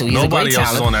he had to. He's Nobody a great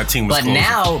else talent. on that team was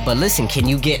closing. But listen, can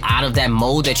you get out of that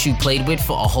mode that you played with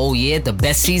for a whole year? The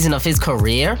best season of his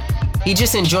career? He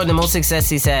just enjoyed the most success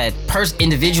he's had,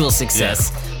 individual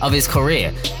success of his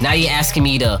career. Now you're asking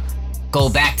me to go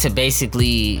back to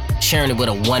basically sharing it with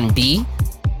a 1B?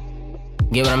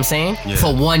 Get what I'm saying? Yeah.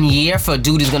 For 1 year, for a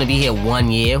dude who's going to be here 1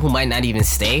 year, who might not even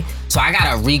stay. So I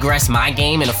got to regress my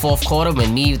game in the fourth quarter with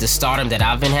me, the stardom that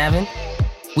I've been having.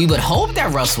 We would hope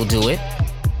that Russ will do it.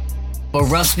 But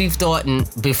Russ, we've thought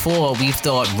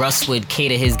Russ would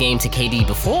cater his game to KD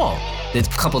before. The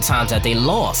couple times that they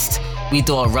lost. We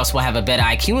thought Russ would have a better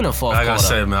IQ in the fourth quarter. Like I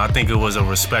said, man, I think it was a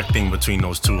respect thing between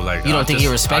those two. Like, you don't think he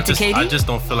respected KD? I just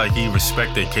don't feel like he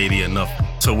respected KD enough.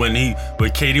 So when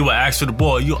KD would ask for the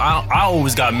ball, I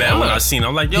always got mad when I seen him.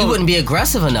 I'm like, yo, he wouldn't be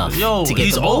aggressive enough. Yo, to get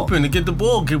he's the ball. open to get the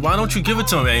ball. Why don't you give it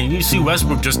to him? And you see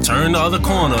Westbrook just turn the other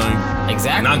corner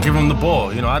and not give him the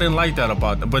ball. You know, I didn't like that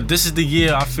about them. But this is the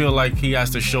year I feel like he has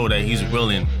to show that he's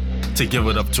willing to give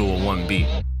it up to a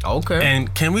 1B. Okay.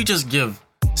 And can we just give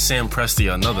Sam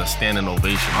Presti another standing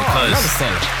ovation? Because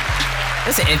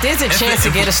listen, if there's a chance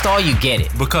to get a star, you get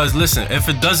it. Because listen,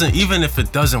 even if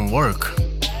it doesn't work,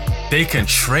 they can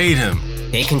trade him.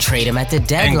 They can trade him at the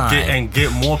deadline and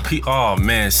get more people. Oh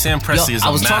man, Sam Presti is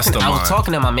a mastermind. I was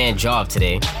talking to my man Job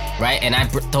today, right? And I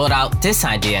thought out this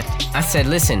idea. I said,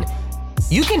 listen,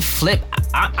 you can flip.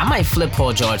 I might flip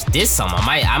Paul George this summer.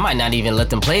 I might not even let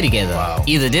them play together. Wow.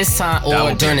 Either this time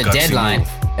or during the deadline. Move.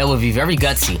 It would be very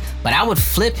gutsy. But I would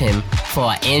flip him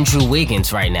for Andrew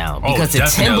Wiggins right now. Because the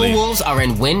Timberwolves are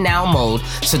in win now mode.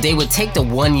 So they would take the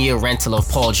 1 year rental of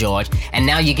Paul George. And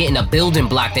now you're getting a building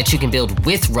block that you can build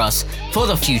with Russ for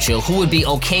the future, who would be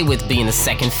okay with being the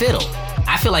second fiddle.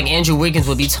 I feel like Andrew Wiggins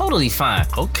would be totally fine.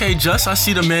 Okay, Just, I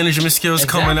see the management skills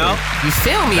coming out. You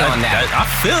feel me on that? I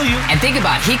feel you. And think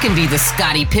about it, he can be the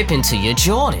Scottie Pippen to your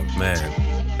Jordan. Man,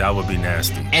 that would be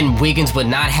nasty. And Wiggins would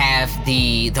not have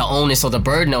the onus or the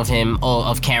burden of him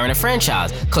of carrying a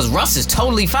franchise. Because Russ is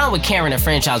totally fine with carrying a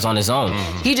franchise on his own.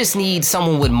 Mm-hmm. He just needs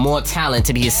someone with more talent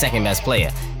to be his second best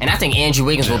player. And I think Andrew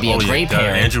Wiggins will be a great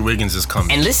pairing. Andrew Wiggins is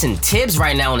coming. And listen, Tibbs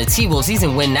right now on the T-Wolves, he's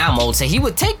in win now mode, so he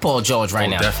would take Paul George right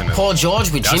now. Definitely.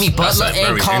 Jimmy Butler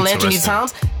and Karl Anthony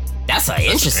Towns. That's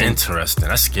interesting. Interesting.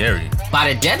 That's scary.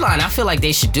 By the deadline, I feel like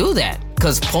they should do that.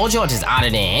 Because Paul George is out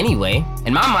of there anyway.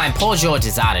 In my mind, Paul George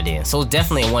is out of there. So it's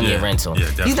definitely a 1 year rental. Yeah,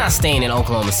 he's not staying in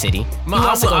Oklahoma City.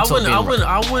 I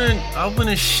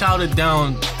wouldn't shout it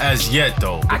down as yet,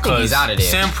 though. I think he's out of there.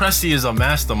 Sam Presti is a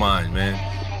mastermind, man.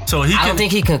 So I don't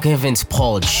think he can convince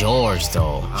Paul George,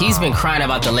 though. He's been crying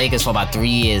about the Lakers for about 3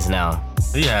 years now.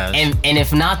 He has. And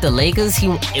if not the Lakers,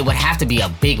 it would have to be a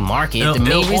big market. The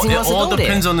main reason he wants to go there. It all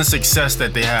depends on the success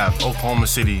that they have. Oklahoma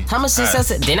City. How much success?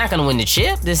 They're not going to win the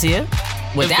chip this year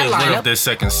with that lineup. If they win up their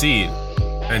second seed.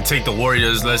 and take the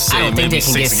Warriors, let's say, I don't think maybe they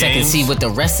can get 6 second games. seed with the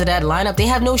rest of that lineup. They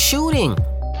have no shooting.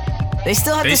 They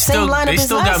still have the same lineup They as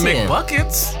still last got year.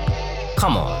 McBuckets.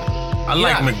 Come on. I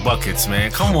like McBuckets,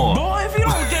 man. Come on. Boy, if you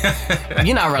don't get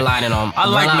You're not relying on I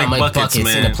like McBuckets,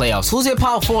 man. in the playoffs. Who's your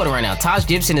power forward right now? Taj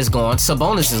Gibson is gone.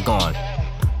 Sabonis is gone.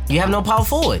 You have no power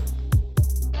forward.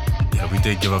 Yeah, we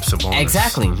did give up Sabonis.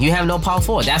 Exactly. You have no power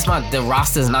forward. The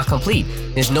roster is not complete.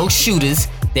 There's no shooters.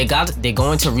 They're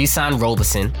going to re-sign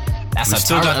Roberson. That's We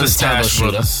still got the terrible Stash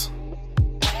shooter. Brothers.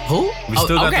 Who? We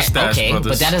still got the Stash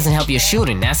brothers. But that doesn't help your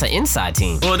shooting. That's an inside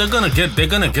team. Well, they're gonna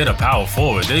get a power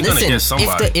forward. They're gonna get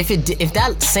somebody. If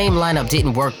that same lineup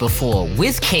didn't work before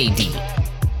with KD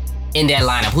in that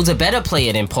lineup, who's a better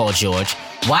player than Paul George,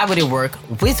 why would it work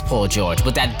with Paul George?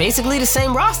 But that basically the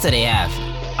same roster they have.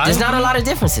 There's not a lot of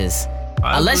differences.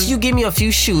 Unless you give me a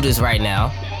few shooters right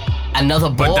now, another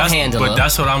ball handler. But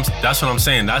that's what I'm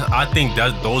saying. I think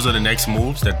that those are the next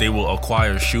moves, that they will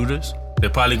acquire shooters. They're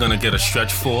probably gonna get a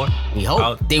stretch 4. We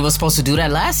hope. They were supposed to do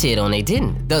that last year, though, and they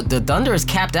didn't. The Thunder is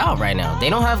capped out right now. They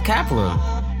don't have cap room,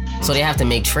 so they have to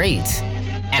make trades.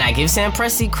 And I give Sam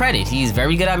Presti credit. He's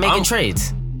very good at making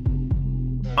trades.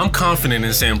 I'm confident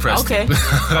in Sam Presti. Okay.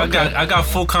 I got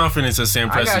full confidence in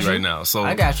Sam Presti right now. So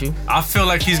I got you. I feel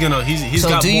like he's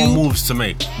got more moves to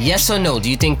make. Yes or no? Do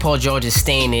you think Paul George is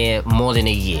staying there more than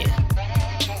a year?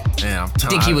 Man, I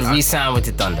think he would re-sign with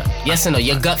the Thunder. Yes or no?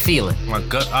 Your gut feeling. My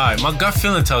gut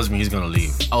feeling tells me he's gonna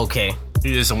leave. Okay.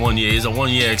 It's a 1 year. It's a 1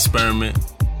 year experiment.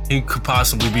 He could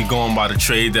possibly be going by the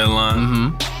trade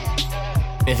deadline.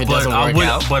 If it doesn't work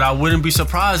out. But I wouldn't be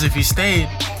surprised if he stayed.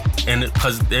 And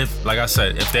because like I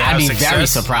said, if they have success, I'd be very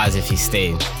surprised if he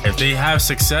stayed. If they have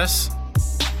success,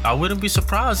 I wouldn't be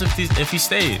surprised if he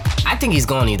stayed. I think he's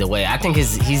going either way. I think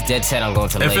he's dead set on going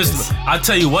to the Lakers. I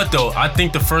tell you what though, I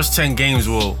think the first 10 games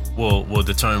will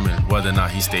determine whether or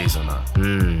not he stays or not.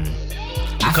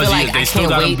 Because they still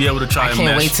gotta be able to try and mesh. I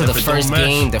can't wait till the first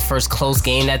game, the first close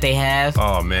game that they have.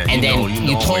 Oh man,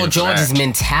 and Paul George's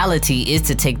mentality is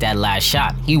to take that last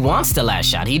shot. He wants the last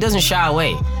shot. He doesn't shy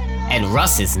away. And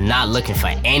Russ is not looking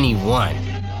for anyone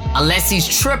unless he's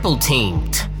triple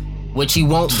teamed. Which he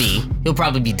won't be. He'll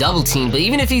probably be double teamed, but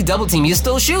even if he's double teamed, you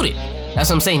still shoot it. That's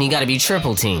what I'm saying. He got to be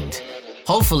triple teamed.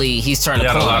 Hopefully, he's turning. He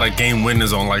had a lot of game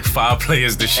winners on like 5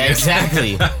 players this year.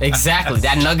 Exactly.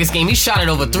 That Nuggets game, he shot it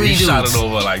over 3 dudes. He shot it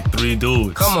over like 3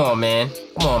 dudes. Come on, man.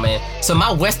 So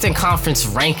my Western Conference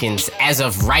rankings as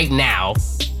of right now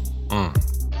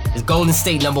is Golden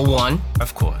State number 1.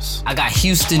 Of course. I got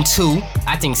Houston 2.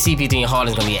 I think CP3 and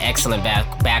Harden's gonna be an excellent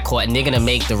backcourt, and they're gonna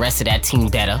make the rest of that team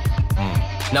better.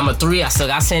 Number 3, I still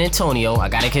got San Antonio. I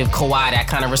gotta give Kawhi that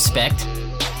kind of respect.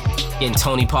 Getting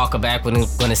Tony Parker back, we're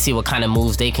gonna see what kind of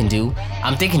moves they can do.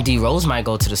 I'm thinking D Rose might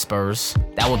go to the Spurs.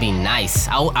 That would be nice.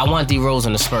 I want D Rose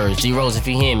on the Spurs. D Rose, if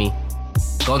you hear me,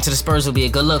 going to the Spurs will be a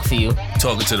good look for you.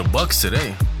 Talking to the Bucks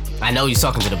today. I know you're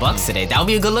talking to the Bucks today. That would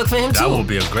be a good look for him too. That would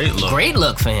be a great look. Great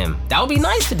look for him. That would be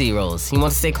nice for D Rose. He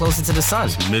wants to stay closer to the sun.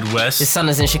 Midwest. His son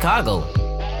is in Chicago,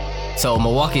 so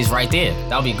Milwaukee's right there.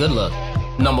 That would be a good look.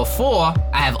 Number 4,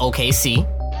 I have OKC,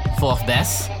 4th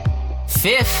best.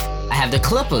 5th, I have the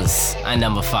Clippers at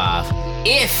number 5.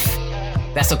 If,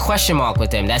 that's a question mark with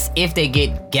them. That's if they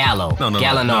get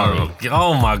Gallinari. No.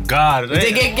 Oh my God. If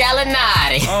they get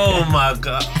Gallinari. Oh my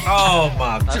God.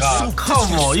 So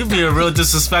come on, you being real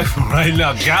disrespectful right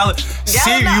now. You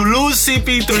lose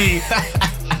CP3.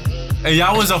 And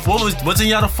y'all wasn't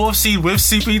y'all the 4th seed with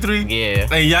CP3? Yeah.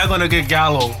 And y'all gonna get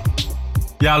Gallo.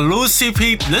 Y'all lose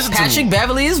CP. Listen to me. Patrick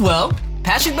Beverly as well.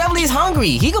 Patrick Beverly is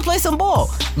hungry. He can play some ball.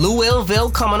 Lou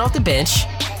Will coming off the bench.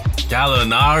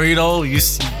 Gallinari though,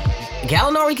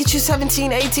 Gallinari gets you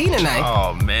 17, 18 tonight.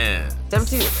 Oh man.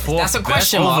 17. That's a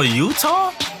question mark. Over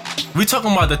Utah? We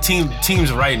talking about the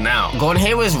teams right now. Gordon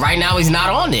Hayward right now he's not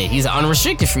on there. He's an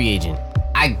unrestricted free agent.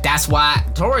 That's why,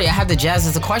 Tori, I have the Jazz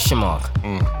as a question mark.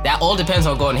 That all depends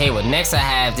on Gordon Hayward. Next, I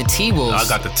have the T-Wolves. I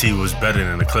got the T-Wolves better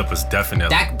than the Clippers,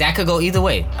 definitely. That could go either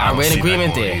way. We're in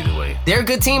agreement there. Either way. They're a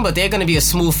good team, but they're going to be a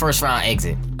smooth first-round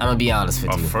exit. I'm going to be honest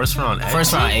with you. First-round exit?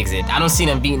 First-round exit. I don't see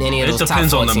them beating any of those top 4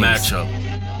 teams. It depends on the matchup.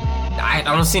 I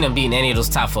don't see them beating any of those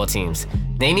top 4 teams.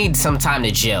 They need some time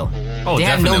to gel. They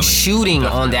have no shooting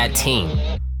on that team.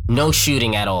 No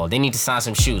shooting at all. They need to sign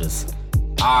some shooters.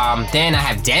 Then I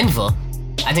have Denver.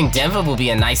 I think Denver will be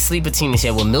a nice sleeper team this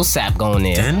year with Millsap going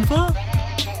there. Denver?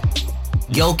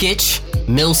 Jokic,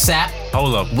 Millsap,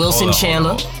 hold up,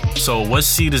 Chandler. So what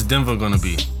seed is Denver gonna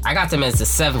be? I got them as the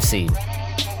 7th seed.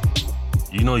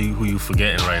 You know who you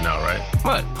forgetting right now, right?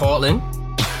 What? Portland?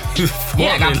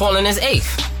 Yeah, I got Portland as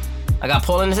 8th.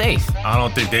 I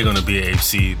don't think they're gonna be an 8th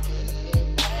seed.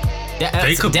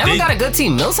 Denver got a good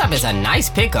team. Millsap is a nice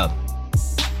pickup.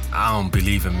 I don't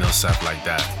believe in Millsap like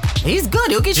that. He's good.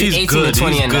 He'll get you 18 to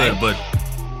 20 a night. But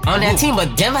on that team,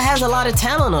 but Denver has a lot of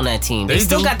talent on that team. They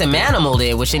still got the Manimal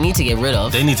there, which they need to get rid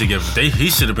of. They need to get. He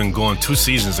should have been going 2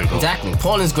 seasons ago. Exactly.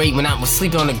 Portland's great. We're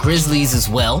sleeping on the Grizzlies as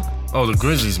well. Oh, the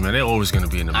Grizzlies, man, they're always gonna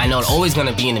be in the mix. I know, they're always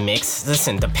gonna be in the mix.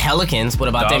 Listen, the Pelicans. What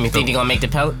about them? You think they're gonna make the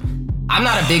I'm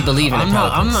not a big believer in the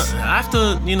Pelicans. I'm not.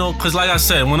 After because like I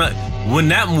said, when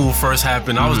that move first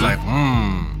happened, I was like,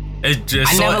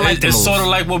 It's sort of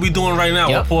like what we're doing right now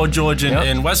with Paul George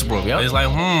and Westbrook. It's like,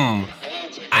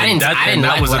 I didn't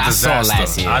like what I saw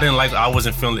last year. I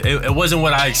wasn't feeling it. It wasn't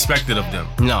what I expected of them.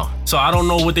 No. So I don't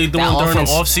know what they're doing during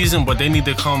the off season, but they need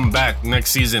to come back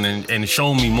next season and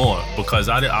show me more because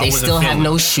I wasn't. They still have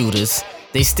no shooters.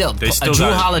 They still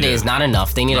Drew Holiday is not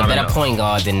enough. They need a better point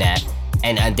guard than that.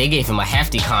 And they gave him a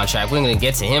hefty contract. We're going to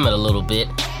get to him in a little bit.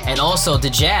 And also the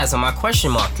Jazz on my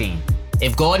question mark team.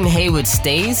 If Gordon Hayward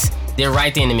stays, they're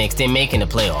right there in the mix. They're making the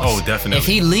playoffs. Oh, definitely. If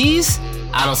he leaves,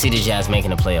 I don't see the Jazz making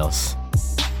the playoffs.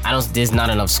 There's not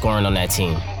enough scoring on that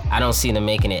team. I don't see them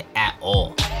making it at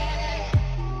all.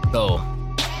 So,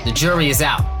 the jury is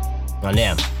out on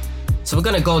them. So we're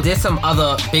gonna go. There's some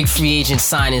other big free agent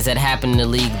signings that happened in the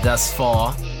league thus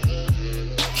far.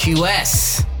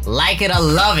 QS, like it or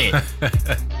love it. I'm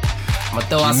gonna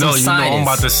throw out some signings. I'm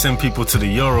about to send people to the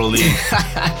Euro League.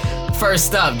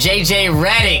 First up, JJ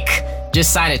Redick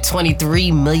just signed a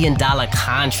 $23 million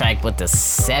contract with the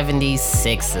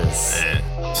 76ers.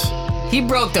 He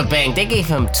broke the bank. They gave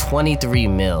him $23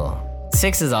 million.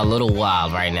 Sixers are a little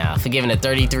wild right now for giving a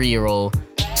 33-year-old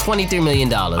 $23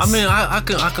 million. I mean, I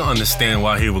can understand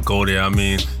why he would go there. I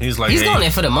mean, he's going there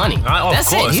for the money.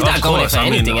 That's it. He's not going there for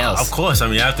anything else. Of course. I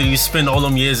mean, after you spend all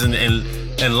them years in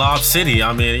Lob City,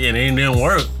 I mean, it didn't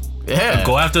work. Yeah.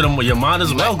 Go after them. You might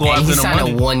as well go after the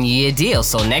money. He signed a 1-year deal,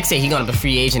 so next year he's gonna be a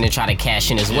free agent and try to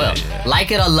cash in as well. Yeah. Like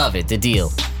it or love it, the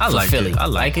deal. I like Philly. I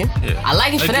like it. Yeah. I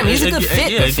like it for them. He's a good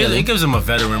fit for Philly. It gives him a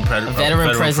veteran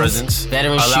presence.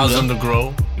 Veteran allows shooter. him to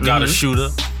grow. You got a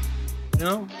shooter. You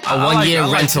know, a 1-year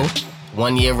rental.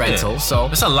 1-year rental. So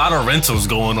there's a lot of rentals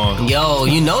going on. Yo,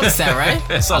 you noticed that, right?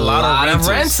 It's a lot of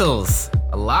rentals.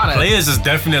 A lot of players is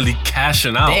definitely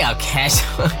cashing out. They are cashing.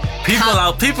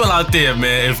 People out there,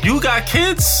 man. If you got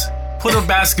kids, put a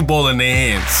basketball in their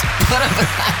hands.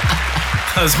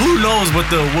 Cause who knows what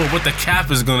the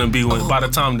cap is gonna be by the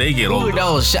time they get older. Who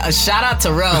knows? Shout out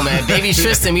to Rel, man. Baby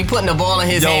Tristan, we putting the ball in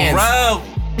his hands. Rel,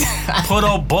 put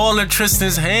a ball in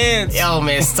Tristan's hands. Yo,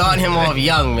 man, starting him off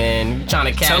young, man.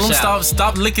 Trying to cash out. Tell him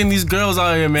stop licking these girls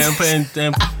out here, man.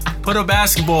 And put a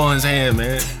basketball in his hand,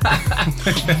 man.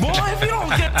 Boy, if you don't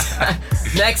get.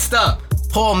 Next up,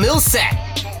 Paul Millsap.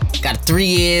 Got 3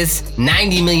 years,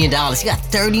 $90 million. He got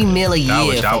 $30 million a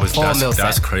year for Paul Millsap.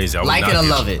 That's crazy. Like it or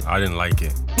love it? I didn't like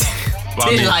it.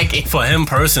 Didn't like it. For him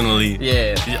personally,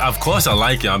 yeah. Of course I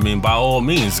like it. I mean, by all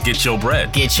means, get your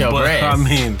bread. Bread. I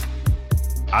mean,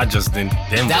 I just didn't.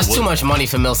 Denver, that's too much money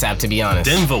for Millsap, to be honest.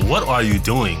 Denver, what are you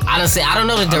doing? Honestly, I don't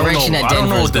know the direction that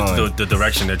Denver is going. I don't know the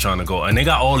direction they're trying to go. And they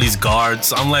got all these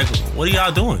guards. I'm like, what are y'all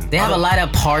doing? They have a lot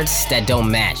of parts that don't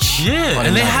match. Yeah,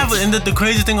 and they have, and the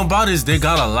crazy thing about it is they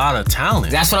got a lot of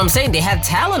talent. That's what I'm saying. They have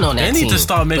talent on that team. They need to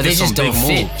start making some big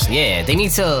moves. Yeah, they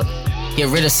need to get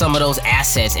rid of some of those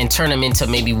assets and turn them into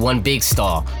maybe one big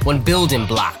star, one building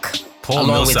block. Paul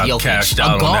Millsap cashed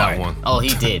out on that one. Oh,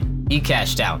 he did. He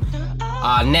cashed out.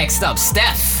 Next up,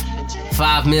 Steph.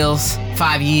 5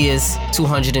 years,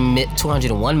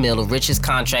 $201 million, the richest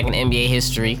contract in NBA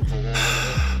history.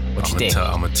 What you think?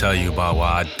 I'm gonna tell you about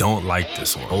why I don't like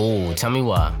this one. Oh, tell me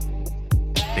why.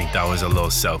 I think that was a little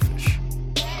selfish.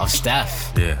 Of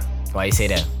Steph? Yeah. Why you say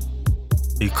that?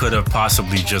 He could have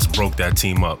possibly just broke that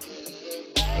team up.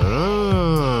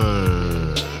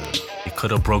 He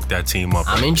could have broke that team up.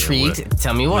 I'm intrigued.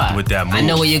 Tell me why. With that move. I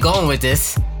know where you're going with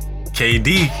this.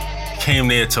 KD came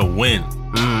there to win.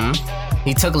 Mm-hmm.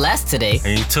 He took less today.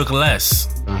 And he took less.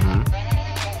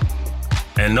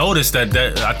 Mm-hmm. And notice that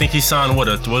I think he signed was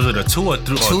it a 2 or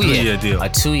 3 year deal? A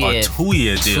 2 year. A 2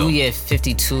 year deal. 2 year,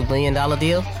 $52 million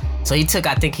deal. So I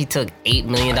think he took $8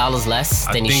 million less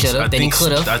than he should have. Than he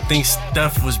could have. I think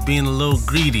Steph was being a little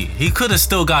greedy. He could have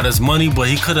still got his money, but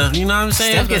he could have. You know what I'm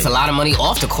saying? Steph gets a lot of money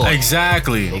off the court.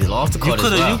 Exactly. He's off the court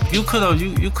as well. You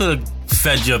could have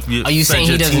fed your. Are you saying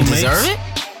he doesn't deserve it?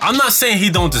 I'm not saying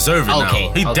he don't deserve it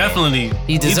now. He definitely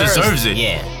deserves it.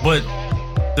 Yeah. But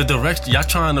the direction y'all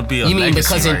trying to be a legacy. You mean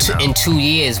because in 2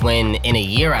 years, in a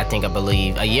year I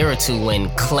believe a year or two, when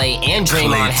Clay and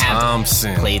Draymond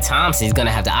Klay Thompson is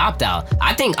gonna have to opt out.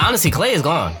 I think honestly Clay is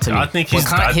gone. To me. I think his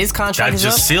contract is up. That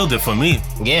just sealed it for me.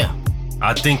 Yeah.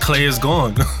 I think Clay is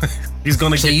gone. He's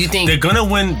gonna. So you think they're gonna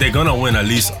win? They're gonna win at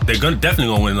least. Definitely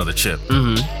gonna win another chip.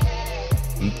 Mm-hmm.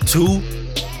 And 2,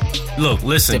 look,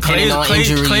 listen, Clay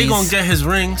gonna get his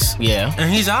rings. Yeah.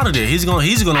 And he's out of there. He's gonna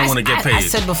want to get paid. I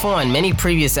said before in many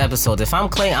previous episodes, if I'm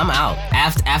Clay, I'm out.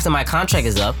 After my contract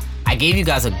is up, I gave you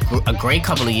guys a great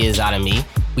couple of years out of me.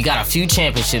 We got a few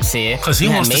championships here. Because he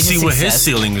wants to see where his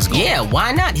ceiling is going. Yeah,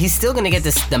 why not? He's still gonna get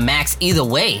the max either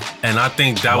way. And I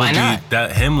think that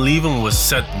that him leaving was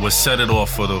set it off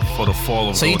for the fall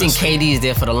of. So you think KD is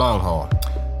there for the long haul?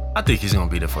 I think he's gonna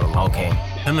be there for the long haul.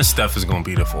 Him and Steph is gonna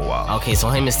be there for a while. Okay, so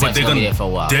him and Steph gonna be there for a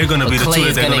while. They're gonna be the two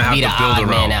that they're gonna have to build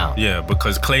around. Out. Yeah,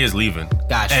 because Clay is leaving.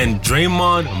 Gotcha. And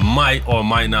Draymond might or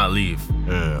might not leave.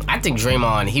 I think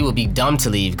Draymond, he would be dumb to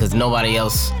leave because nobody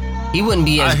else. He wouldn't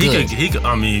be as good.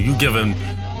 I mean, you give him.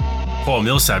 Paul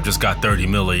Millsap just got $30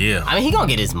 million a year. I mean, he gonna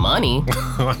get his money.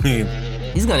 I mean,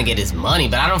 he's gonna get his money,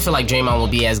 but I don't feel like Draymond will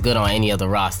be as good on any other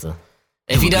roster.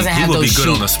 If he doesn't have those shooters, he would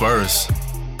be good on the Spurs.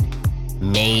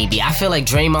 Maybe. I feel like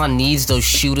Draymond needs those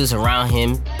shooters around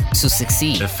him to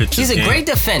succeed. He's a great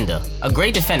defender.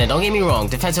 Don't get me wrong.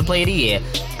 Defensive player of the year.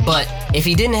 But if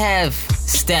he didn't have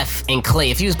Steph and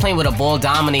Clay, if he was playing with a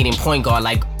ball-dominating point guard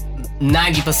like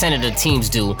 90% of the teams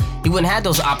do, he wouldn't have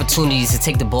those opportunities to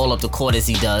take the ball up the court as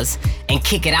he does and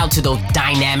kick it out to those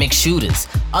dynamic shooters.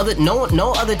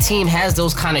 No other team has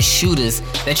those kind of shooters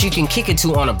that you can kick it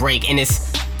to on a break and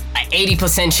it's an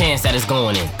 80% chance that it's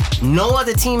going in. No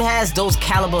other team has those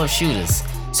caliber of shooters.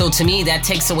 So to me, that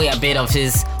takes away a bit of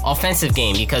his offensive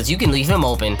game because you can leave him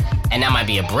open and that might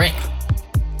be a brick.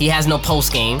 He has no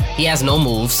post game. He has no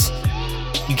moves.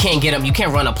 You can't get him. You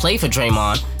can't run a play for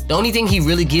Draymond. The only thing he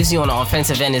really gives you on the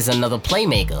offensive end is another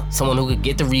playmaker, someone who could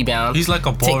get the rebound. He's like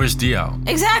a Boris Diaw.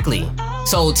 Exactly.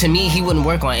 So to me, he wouldn't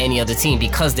work on any other team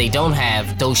because they don't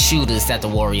have those shooters that the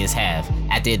Warriors have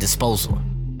at their disposal.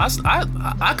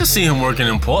 I could see him working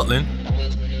in Portland.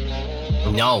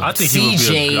 No,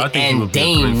 CJ and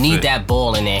Dame need that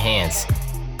ball in their hands.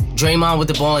 Draymond with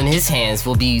the ball in his hands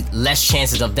will be less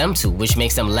chances of them to, which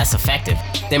makes them less effective.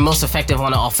 They're most effective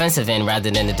on the offensive end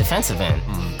rather than the defensive end.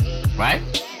 Right?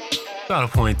 Got a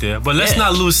point there, but let's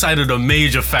not lose sight of the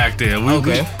major factor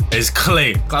here. Is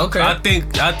Clay. Okay.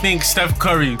 I think Steph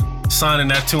Curry signing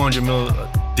that $200 million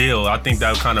deal, I think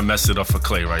that kind of messed it up for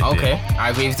Clay right there. Okay, I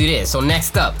agree with you there. So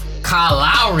next up, Kyle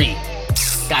Lowry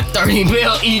got $30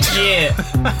 million each year.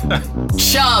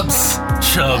 Chubbs.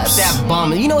 That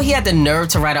bum. You know, he had the nerve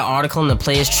to write an article in the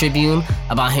Players Tribune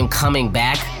about him coming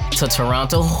back to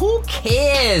Toronto. Who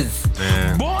cares?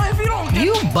 Man. Boy, if you don't get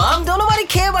You bum. Don't nobody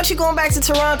care about you going back to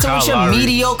Toronto with your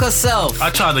mediocre self. I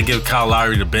tried to give Kyle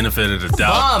Lowry the benefit of the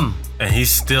doubt. Bum. And he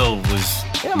still was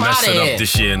messing up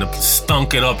this year and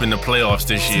stunk it up in the playoffs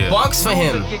this year. Bucks for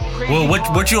him. Well,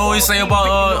 what you always say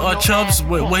about Chubbs?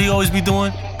 What he always be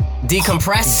doing?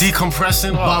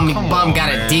 Decompressing? Bum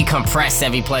gotta decompress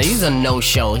every play. He's a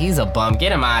no-show. He's a bum.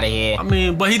 Get him out of here. I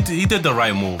mean, but he did the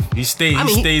right move. He stayed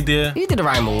there. He did the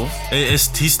right move. He's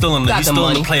still in the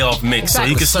playoff mix,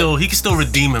 exactly. So he can still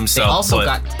redeem himself. They also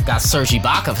got Serge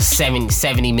Ibaka for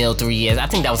 $70 million 3 years. I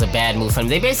think that was a bad move for him.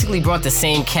 They basically brought the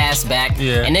same cast back,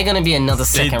 and they're gonna be another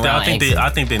second round exit. I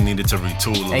think they needed to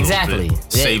retool a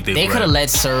little bit. They could have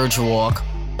let Serge walk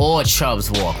or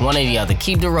Chubbs walk, one or the other.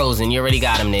 Keep DeRozan, you already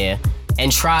got him there,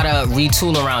 and try to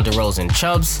retool around DeRozan.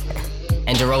 Chubbs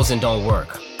and DeRozan don't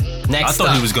work. I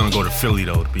thought he was gonna go to Philly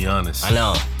though, to be honest. I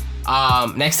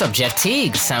know. Next up, Jeff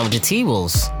Teague signed with the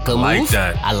T-Wolves. Good move.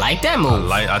 I like that move.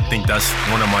 I think that's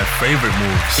one of my favorite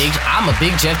moves. I'm a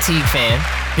big Jeff Teague fan.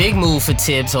 Big move for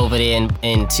Tibbs over there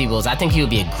in T-Wolves. I think he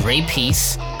would be a great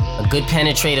piece, a good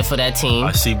penetrator for that team.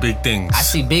 I see big things.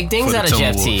 Out of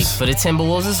Jeff Teague for the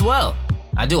Timberwolves as well.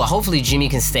 I do. Hopefully Jimmy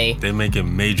can stay. They're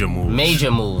making major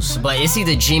moves. But it's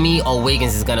either Jimmy or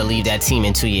Wiggins is going to leave that team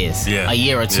in 2 years. Yeah. A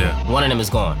year or two. Yeah. One of them is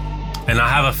gone. And I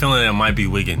have a feeling it might be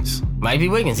Wiggins.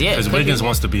 Yeah. Because Wiggins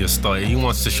wants to be a star. He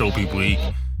wants to show people he...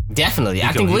 Definitely.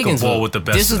 I think Wiggins will. With the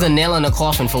best. This was the nail in the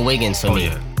coffin for Wiggins for me.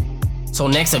 Yeah. So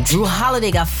next up, Drew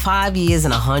Holiday got 5 years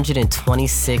and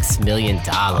 $126 million.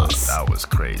 That was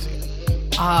crazy.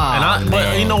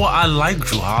 But you know what? I like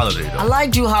Drew Holiday, though.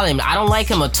 I don't like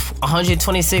him at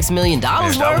 $126 million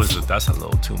worth. That's a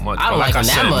little too much. I don't like him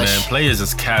that much. Man, players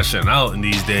is cashing out in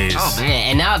these days. Oh,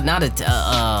 man. And now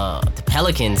the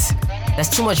Pelicans,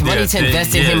 that's too much money to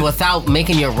invest in him without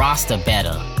making your roster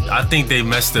better. I think they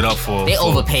messed it up for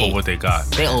what they got.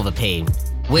 They overpaid.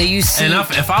 Where you see... And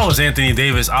if I was Anthony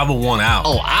Davis, I would want out.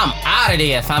 Oh, I'm out of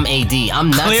there if I'm AD. I'm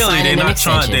not signing an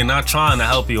extension. They're not trying to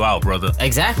help you out, brother.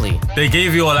 Exactly. They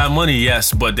gave you all that money,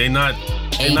 yes, but they're not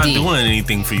doing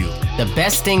anything for you. The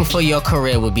best thing for your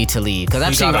career would be to leave. Because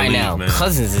I'm saying right now, man.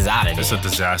 Cousins is out of there. It's a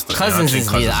disaster. Cousins is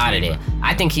out of there.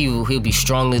 I think he'll be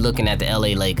strongly looking at the LA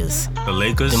Lakers. The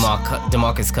Lakers?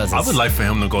 DeMarcus Cousins. I would like for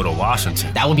him to go to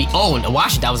Washington. That would be... Oh,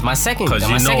 Washington. That was my second choice.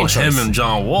 Because you know him and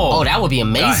John Wall. Oh, that would be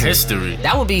amazing. Got history.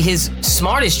 That would be his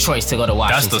smartest choice to go to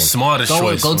Washington. That's the smartest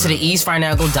choice. Go to the East right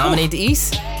now. Go dominate the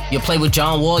East. You'll play with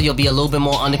John Wall. You'll be a little bit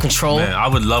more under control. Man, I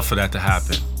would love for that to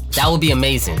happen. That would be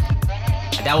amazing.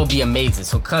 That would be amazing.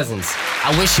 So Cousins,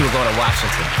 I wish he would go to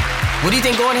Washington. What do you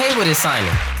think Gordon Hayward is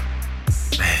signing?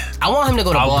 Man, I want him to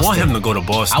go to Boston. I want him to go to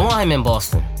Boston. I want him in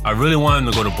Boston. I really want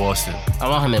him to go to Boston. I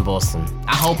want him in Boston.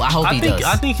 I hope he does.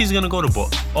 I think he's gonna go to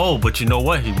Boston. Oh, but you know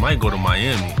what? He might go to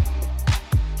Miami.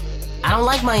 I don't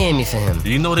like Miami for him.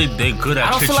 You know they're good at pitching.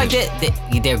 I don't feel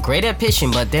like they're great at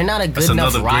pitching, but they're not a good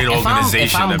enough roster. Great organization.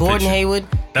 If I'm Gordon Hayward,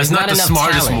 that's not the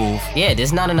smartest move. Yeah,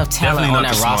 there's not enough talent on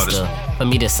that roster for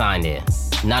me to sign there.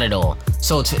 Not at all.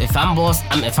 So if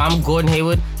I'm Gordon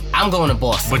Hayward, I'm going to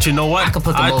Boston. But you know what? I could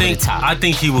put them over the top. I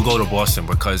think he will go to Boston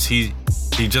because he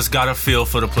just got a feel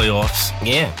for the playoffs.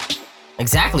 Yeah,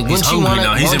 exactly. Wouldn't you want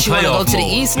to go to the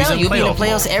East now? You'll be in the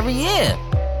playoffs every year.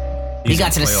 He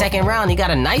got to the second round. He got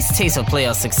a nice taste of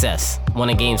playoff success. Won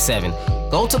a Game 7.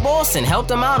 Go to Boston. Help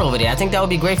them out over there. I think that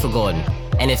would be great for Gordon.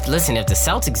 And if the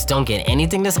Celtics don't get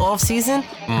anything this offseason,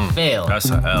 fail. That's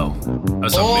an L.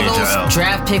 That's all a major those L.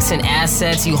 draft picks and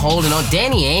assets you holding on.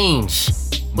 Danny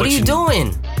Ainge. What are you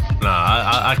doing?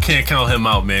 Nah, I can't count him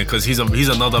out, man, because he's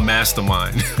another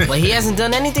mastermind. But he hasn't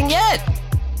done anything yet.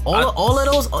 All of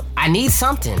those, I need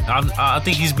something. I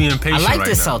think he's being patient. I like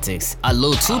the Celtics. A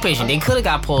little too patient. They could have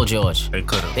got Paul George. They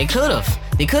could have.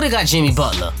 They could have got Jimmy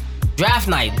Butler. Draft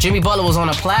night, Jimmy Butler was on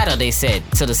a platter, they said,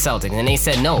 to the Celtics. And they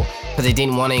said no, because they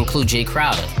didn't want to include Jay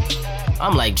Crowder.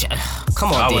 I'm like,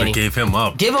 come on, Danny. I would have gave him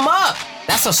up. Give him up.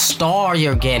 That's a star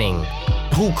you're getting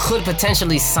who could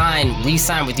potentially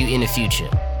re-sign with you in the future.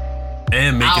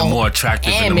 And make it more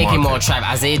attractive in the market.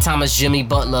 Isaiah Thomas, Jimmy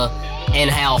Butler, and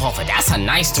Al Horford. That's a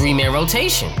nice three-man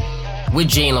rotation. With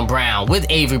Jaylen Brown, with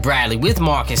Avery Bradley, with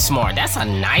Marcus Smart. That's a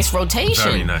nice rotation.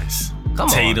 Very nice. Come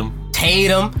on.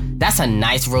 Tatum. That's a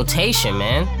nice rotation,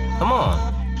 man. Come on.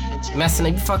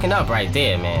 You fucking up right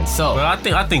there, man. So, but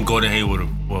I think Gordon Hayward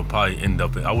will probably end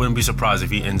up. I wouldn't be surprised if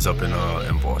he ends up in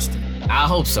Boston. I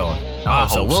hope so. I hope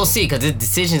so. We'll see, because the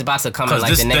decision's about to come in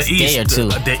like the next day or two.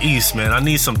 The East, man. I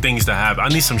need some things to happen. I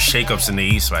need some shakeups in the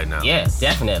East right now. Yeah,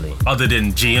 definitely. Other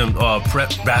than GM,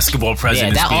 basketball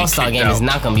presidents. Yeah, that All-Star game is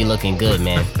not gonna be looking good,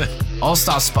 man.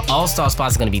 All-Star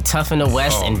spots are gonna be tough in the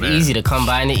West and easy to come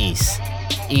by in the East.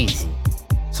 Easy.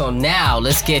 So now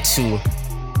let's get to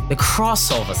the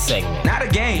crossover segment. Not a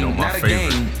game.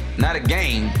 Not a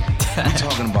game. We're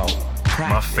talking about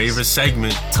practice. My favorite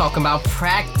segment. Talking about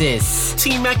practice.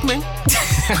 T-Mac, man.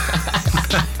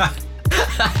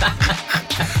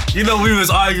 You know, we was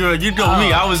arguing. You know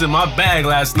me, I was in my bag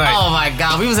last night. Oh my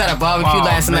God, we was at a barbecue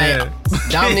last night.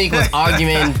 Dominique was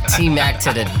arguing T-Mac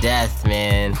to the death,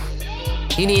 man.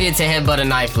 He needed to headbutt a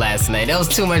knife last night. That was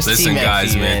too much T-Mac. Listen,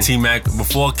 guys, for you, man. T-Mac,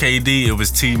 before KD, it was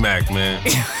T-Mac, man.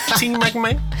 T-Mac,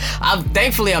 man.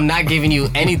 Thankfully, I'm not giving you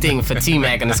anything for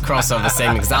T-Mac in this crossover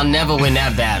segment because I'll never win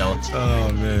that battle. Oh,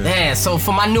 man. Man, so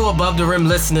for my new Above the Rim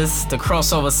listeners, the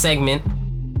crossover segment,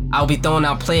 I'll be throwing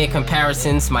out player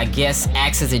comparisons. My guest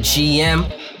acts as a GM,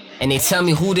 and they tell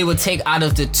me who they would take out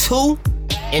of the two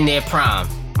in their prime.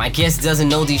 My guest doesn't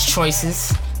know these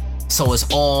choices, so it's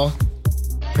all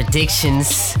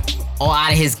predictions, all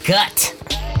out of his gut.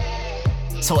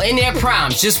 So in their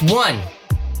primes, just one,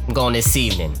 I'm going this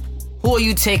evening. Who are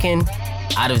you taking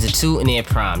out of the two in their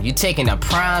prime? You taking a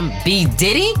prime B.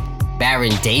 Diddy,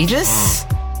 Baron Davis,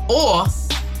 or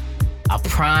a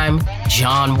prime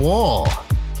John Wall?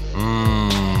 I'm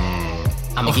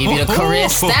gonna give you the career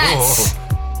stats.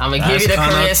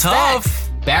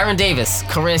 Baron Davis,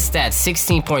 career stats,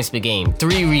 16 points per game,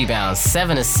 3 rebounds,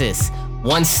 7 assists,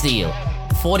 1 steal,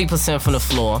 40% from the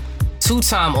floor,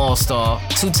 2-time All-Star,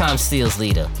 2-time steals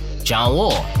leader. John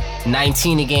Wall,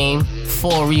 19 a game,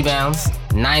 4 rebounds,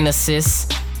 9 assists,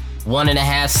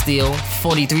 1.5 steal,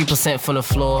 43% from the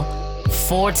floor,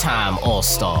 4-time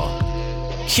All-Star.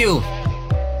 Q,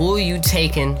 who are you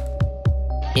taking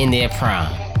in their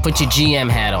prime? Put your GM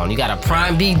hat on. You got a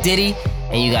prime B. Diddy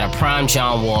and you got a prime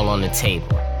John Wall on the table.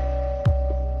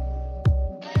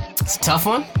 It's a tough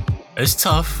one. It's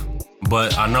tough,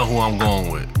 but I know who I'm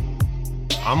going with.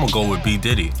 I'm gonna go with B.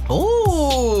 Diddy.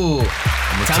 Ooh.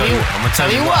 Tell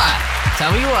me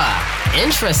why.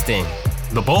 Interesting.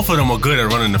 The both of them are good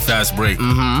at running the fast break.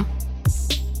 Mm-hmm.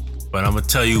 But I'm gonna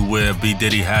tell you where B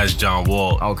Diddy has John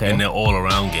Wall Okay. in their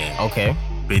all-around game. Okay.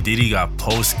 B Diddy got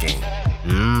post game.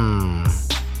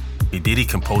 B Diddy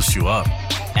can post you up.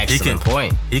 Excellent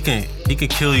point. He can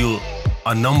kill you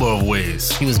a number of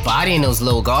ways. He was bodying those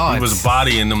little guards. He was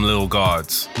bodying them little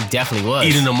guards, He definitely was.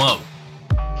 eating them up.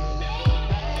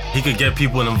 He could get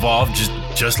people involved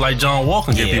just like John Wall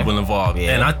can get Yeah. people involved.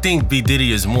 Yeah. And I think B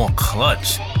Diddy is more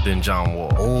clutch than John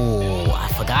Wall. Oh, I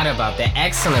forgot about that.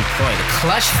 Excellent point. The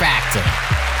clutch factor.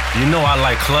 You know I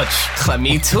like clutch.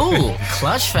 Me too.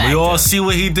 Clutch factor. We all see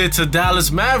what he did to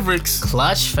Dallas Mavericks.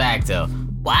 Clutch factor.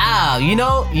 Wow. You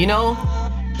know,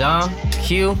 Dom,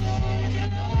 Q.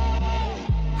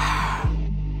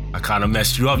 I kind of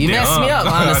messed you up You there, messed me up,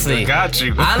 honestly. I got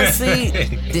you. Honestly,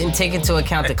 didn't take into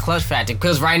account the clutch factor.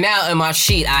 Because right now in my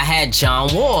sheet, I had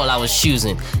John Wall I was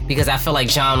choosing. Because I feel like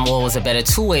John Wall was a better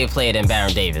two-way player than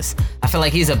Baron Davis. I feel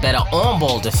like he's a better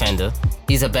on-ball defender.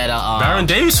 He's a better... Baron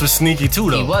Davis was sneaky too,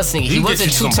 though. He was sneaky. He was get a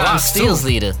you some two-time blocks, steals too.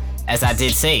 leader. As I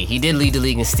did say, he did lead the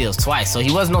league in steals twice. So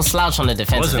he was no slouch on the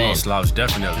defensive Wasn't no end. slouch,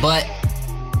 definitely. But,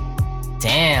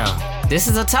 damn, this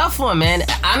is a tough one, man.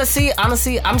 Honestly,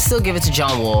 I'm still giving it to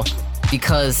John Wall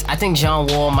because I think John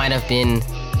Wall might have been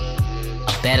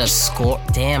a better scorer.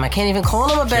 Damn, I can't even call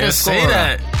him a better Can't scorer. say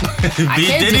that. I B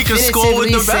can't Diddy can score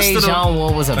with the definitively best say of them. John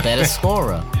Wall was a better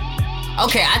scorer.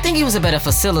 Okay, I think he was a better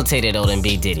facilitator though than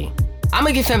B Diddy. I'm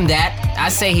gonna give him that. I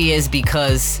say he is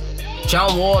because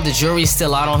John Wall, the jury's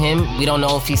still out on him. We don't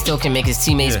know if he still can make his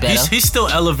teammates better. He's still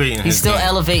elevating He's his still game.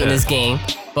 elevating Yeah. his game.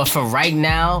 But for right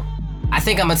now, I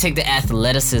think I'm gonna take the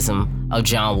athleticism of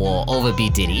John Wall over B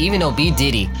Diddy. Even though B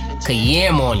Diddy could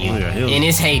yam on you in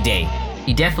his heyday,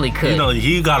 he definitely could. You know,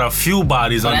 he got a few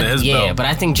bodies But under his belt. Yeah, but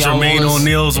I think John Jermaine Wall is,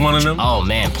 O'Neal's one of them. Oh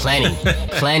man,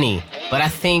 plenty. But I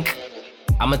think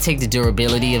I'm gonna take the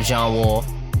durability of John Wall.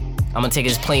 I'm gonna take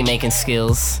his playmaking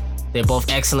skills. They're both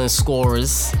excellent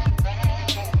scorers.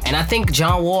 And I think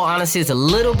John Wall, honestly, is a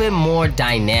little bit more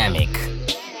dynamic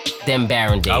than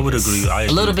Baron Davis. I would agree. I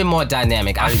agree. A little bit more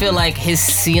dynamic. I feel agree. like his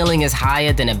ceiling is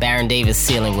higher than a Baron Davis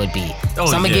ceiling would be. Oh,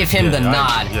 so I'm gonna yeah, give him yeah, the I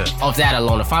nod agree, yeah. of that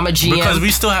alone. If I'm a GM, Because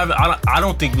we still have, I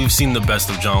don't think we've seen the best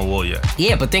of John Wall yet.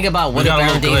 yeah, but think about what We if got a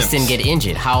Baron little Davis glimpse. didn't get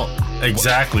injured. How?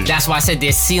 Exactly. That's why I said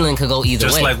their ceiling could go either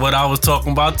Just way. like what I was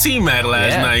talking about T-Mac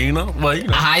last Yeah. night, you know? Well, you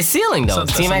know. A high ceiling though.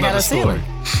 That's Team ain't got a another ceiling.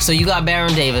 So you got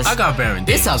Baron Davis. I got Baron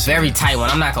Davis. It's a very tight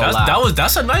one. I'm not gonna lie.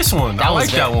 That's a nice one. I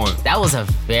like that one. That was a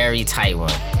very tight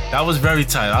one. That was very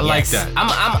tight. I like Yes. that.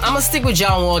 I'm gonna stick with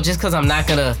John Wall just because I'm not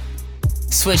gonna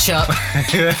switch up. But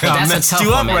I that's messed a tough you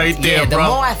up one, man. right there, yeah, the bro.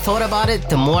 more I thought about it,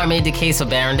 the more I made the case for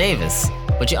Baron Davis.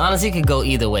 But you honestly could go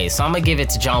either way. So I'm gonna give it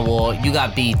to John Wall. You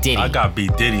got B Diddy. I got B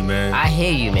Diddy, man. I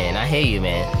hear you,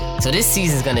 man. So this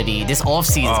season's gonna be, this off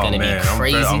season's gonna be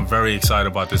crazy. I'm very excited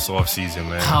about this off season,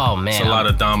 man. Oh, man, it's a lot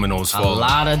of dominoes A falling.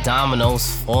 lot of dominoes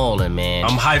falling, man.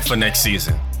 I'm hyped for next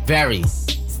season. Very.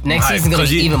 Next hyped, season's gonna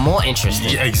 'cause be even more interesting.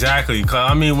 Yeah, exactly.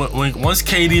 'Cause, I mean, once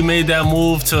KD made that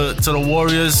move to the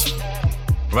Warriors,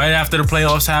 right after the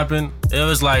playoffs happened, it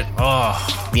was like, oh,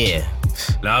 Yeah.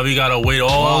 now we gotta wait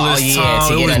all Oh, this yeah, time.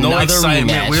 to It get was no another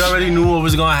excitement. rematch. We already knew what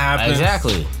was gonna happen.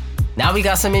 Exactly. Now we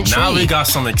got some intrigue. Now we got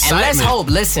some And excitement. let's hope.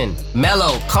 Listen,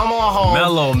 Melo, come on home.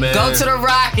 Melo, man. Go to the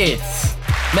Rockets.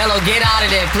 Melo, get out of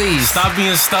there, please. Stop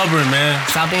being stubborn, man.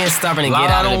 Stop being stubborn and I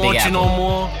get out of don't the Big want you Apple. no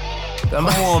more. Come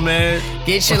on, man.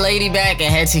 Get your lady back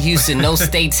and head to Houston. No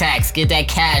state tax. Get that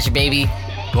cash, baby.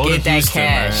 Go Get to that Houston,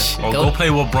 cash. man. Or go play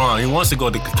with Bron. He wants to go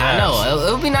to the Cavs. I know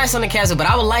it would be nice on the Cavs, but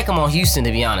I would like him on Houston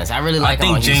to be honest. I really like him I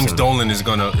on think James Houston. Dolan is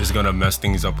gonna mess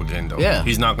things up again though. Yeah.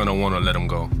 He's not gonna want to let him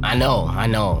go. I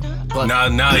know. But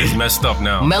Now he's messed up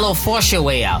now. Melo, force your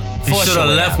way out. He Force should your have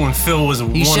way left out. when Phil was He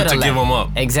wanted shoulda to left. give him up.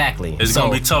 Exactly. It's So,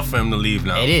 gonna be tough for him to leave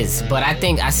now. It is, but I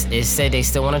think it said they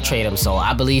still want to trade him, so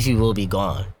I believe he will be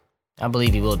gone. I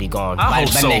I hope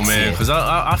so, next man, year. because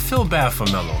I feel bad for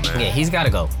Melo, man. Yeah, he's got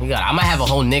to go. I might have a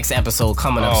whole Knicks episode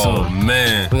coming up Oh soon.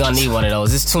 man, We're going to need one of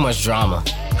those. It's too much drama.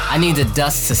 I need the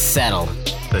dust to settle.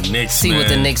 the Knicks. See man. what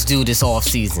the Knicks do this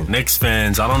offseason. Knicks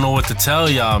fans, I don't know what to tell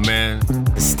y'all, man.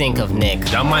 The stink of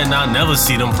Nick. Y'all might not never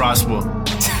see them prosper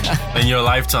in your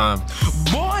lifetime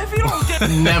Boy, if you don't get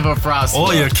Never prosper.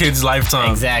 or your kid's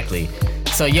lifetime. Exactly.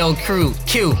 So, yo, crew,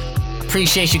 Q,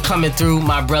 appreciate you coming through,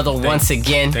 my brother, once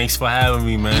again. Thanks for having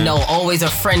me, man. You know, always a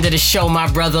friend of the show,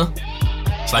 my brother.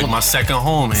 It's like my second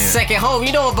home here. Second home.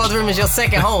 You know what, Brother Rim is your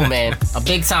second home, man. A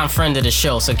big time friend of the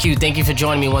show. So, Q, thank you for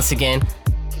joining me once again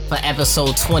for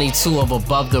episode 22 of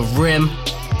Above the Rim.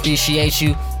 Appreciate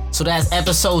you. So that's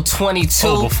episode 22.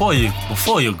 Oh, before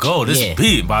you go, this Yeah.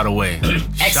 beat, by the way.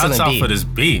 Excellent Shouts out beat. for this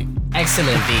beat.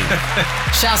 Excellent beat.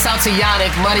 Shouts out to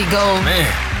Yannick, Muddy Gold.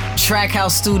 Man.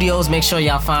 Trackhouse Studios. Make sure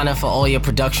y'all find him for all your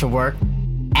production work.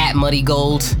 At Muddy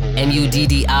Gold,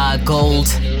 Muddi Gold.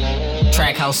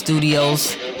 Trackhouse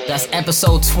Studios. That's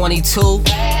episode 22,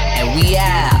 and we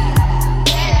out.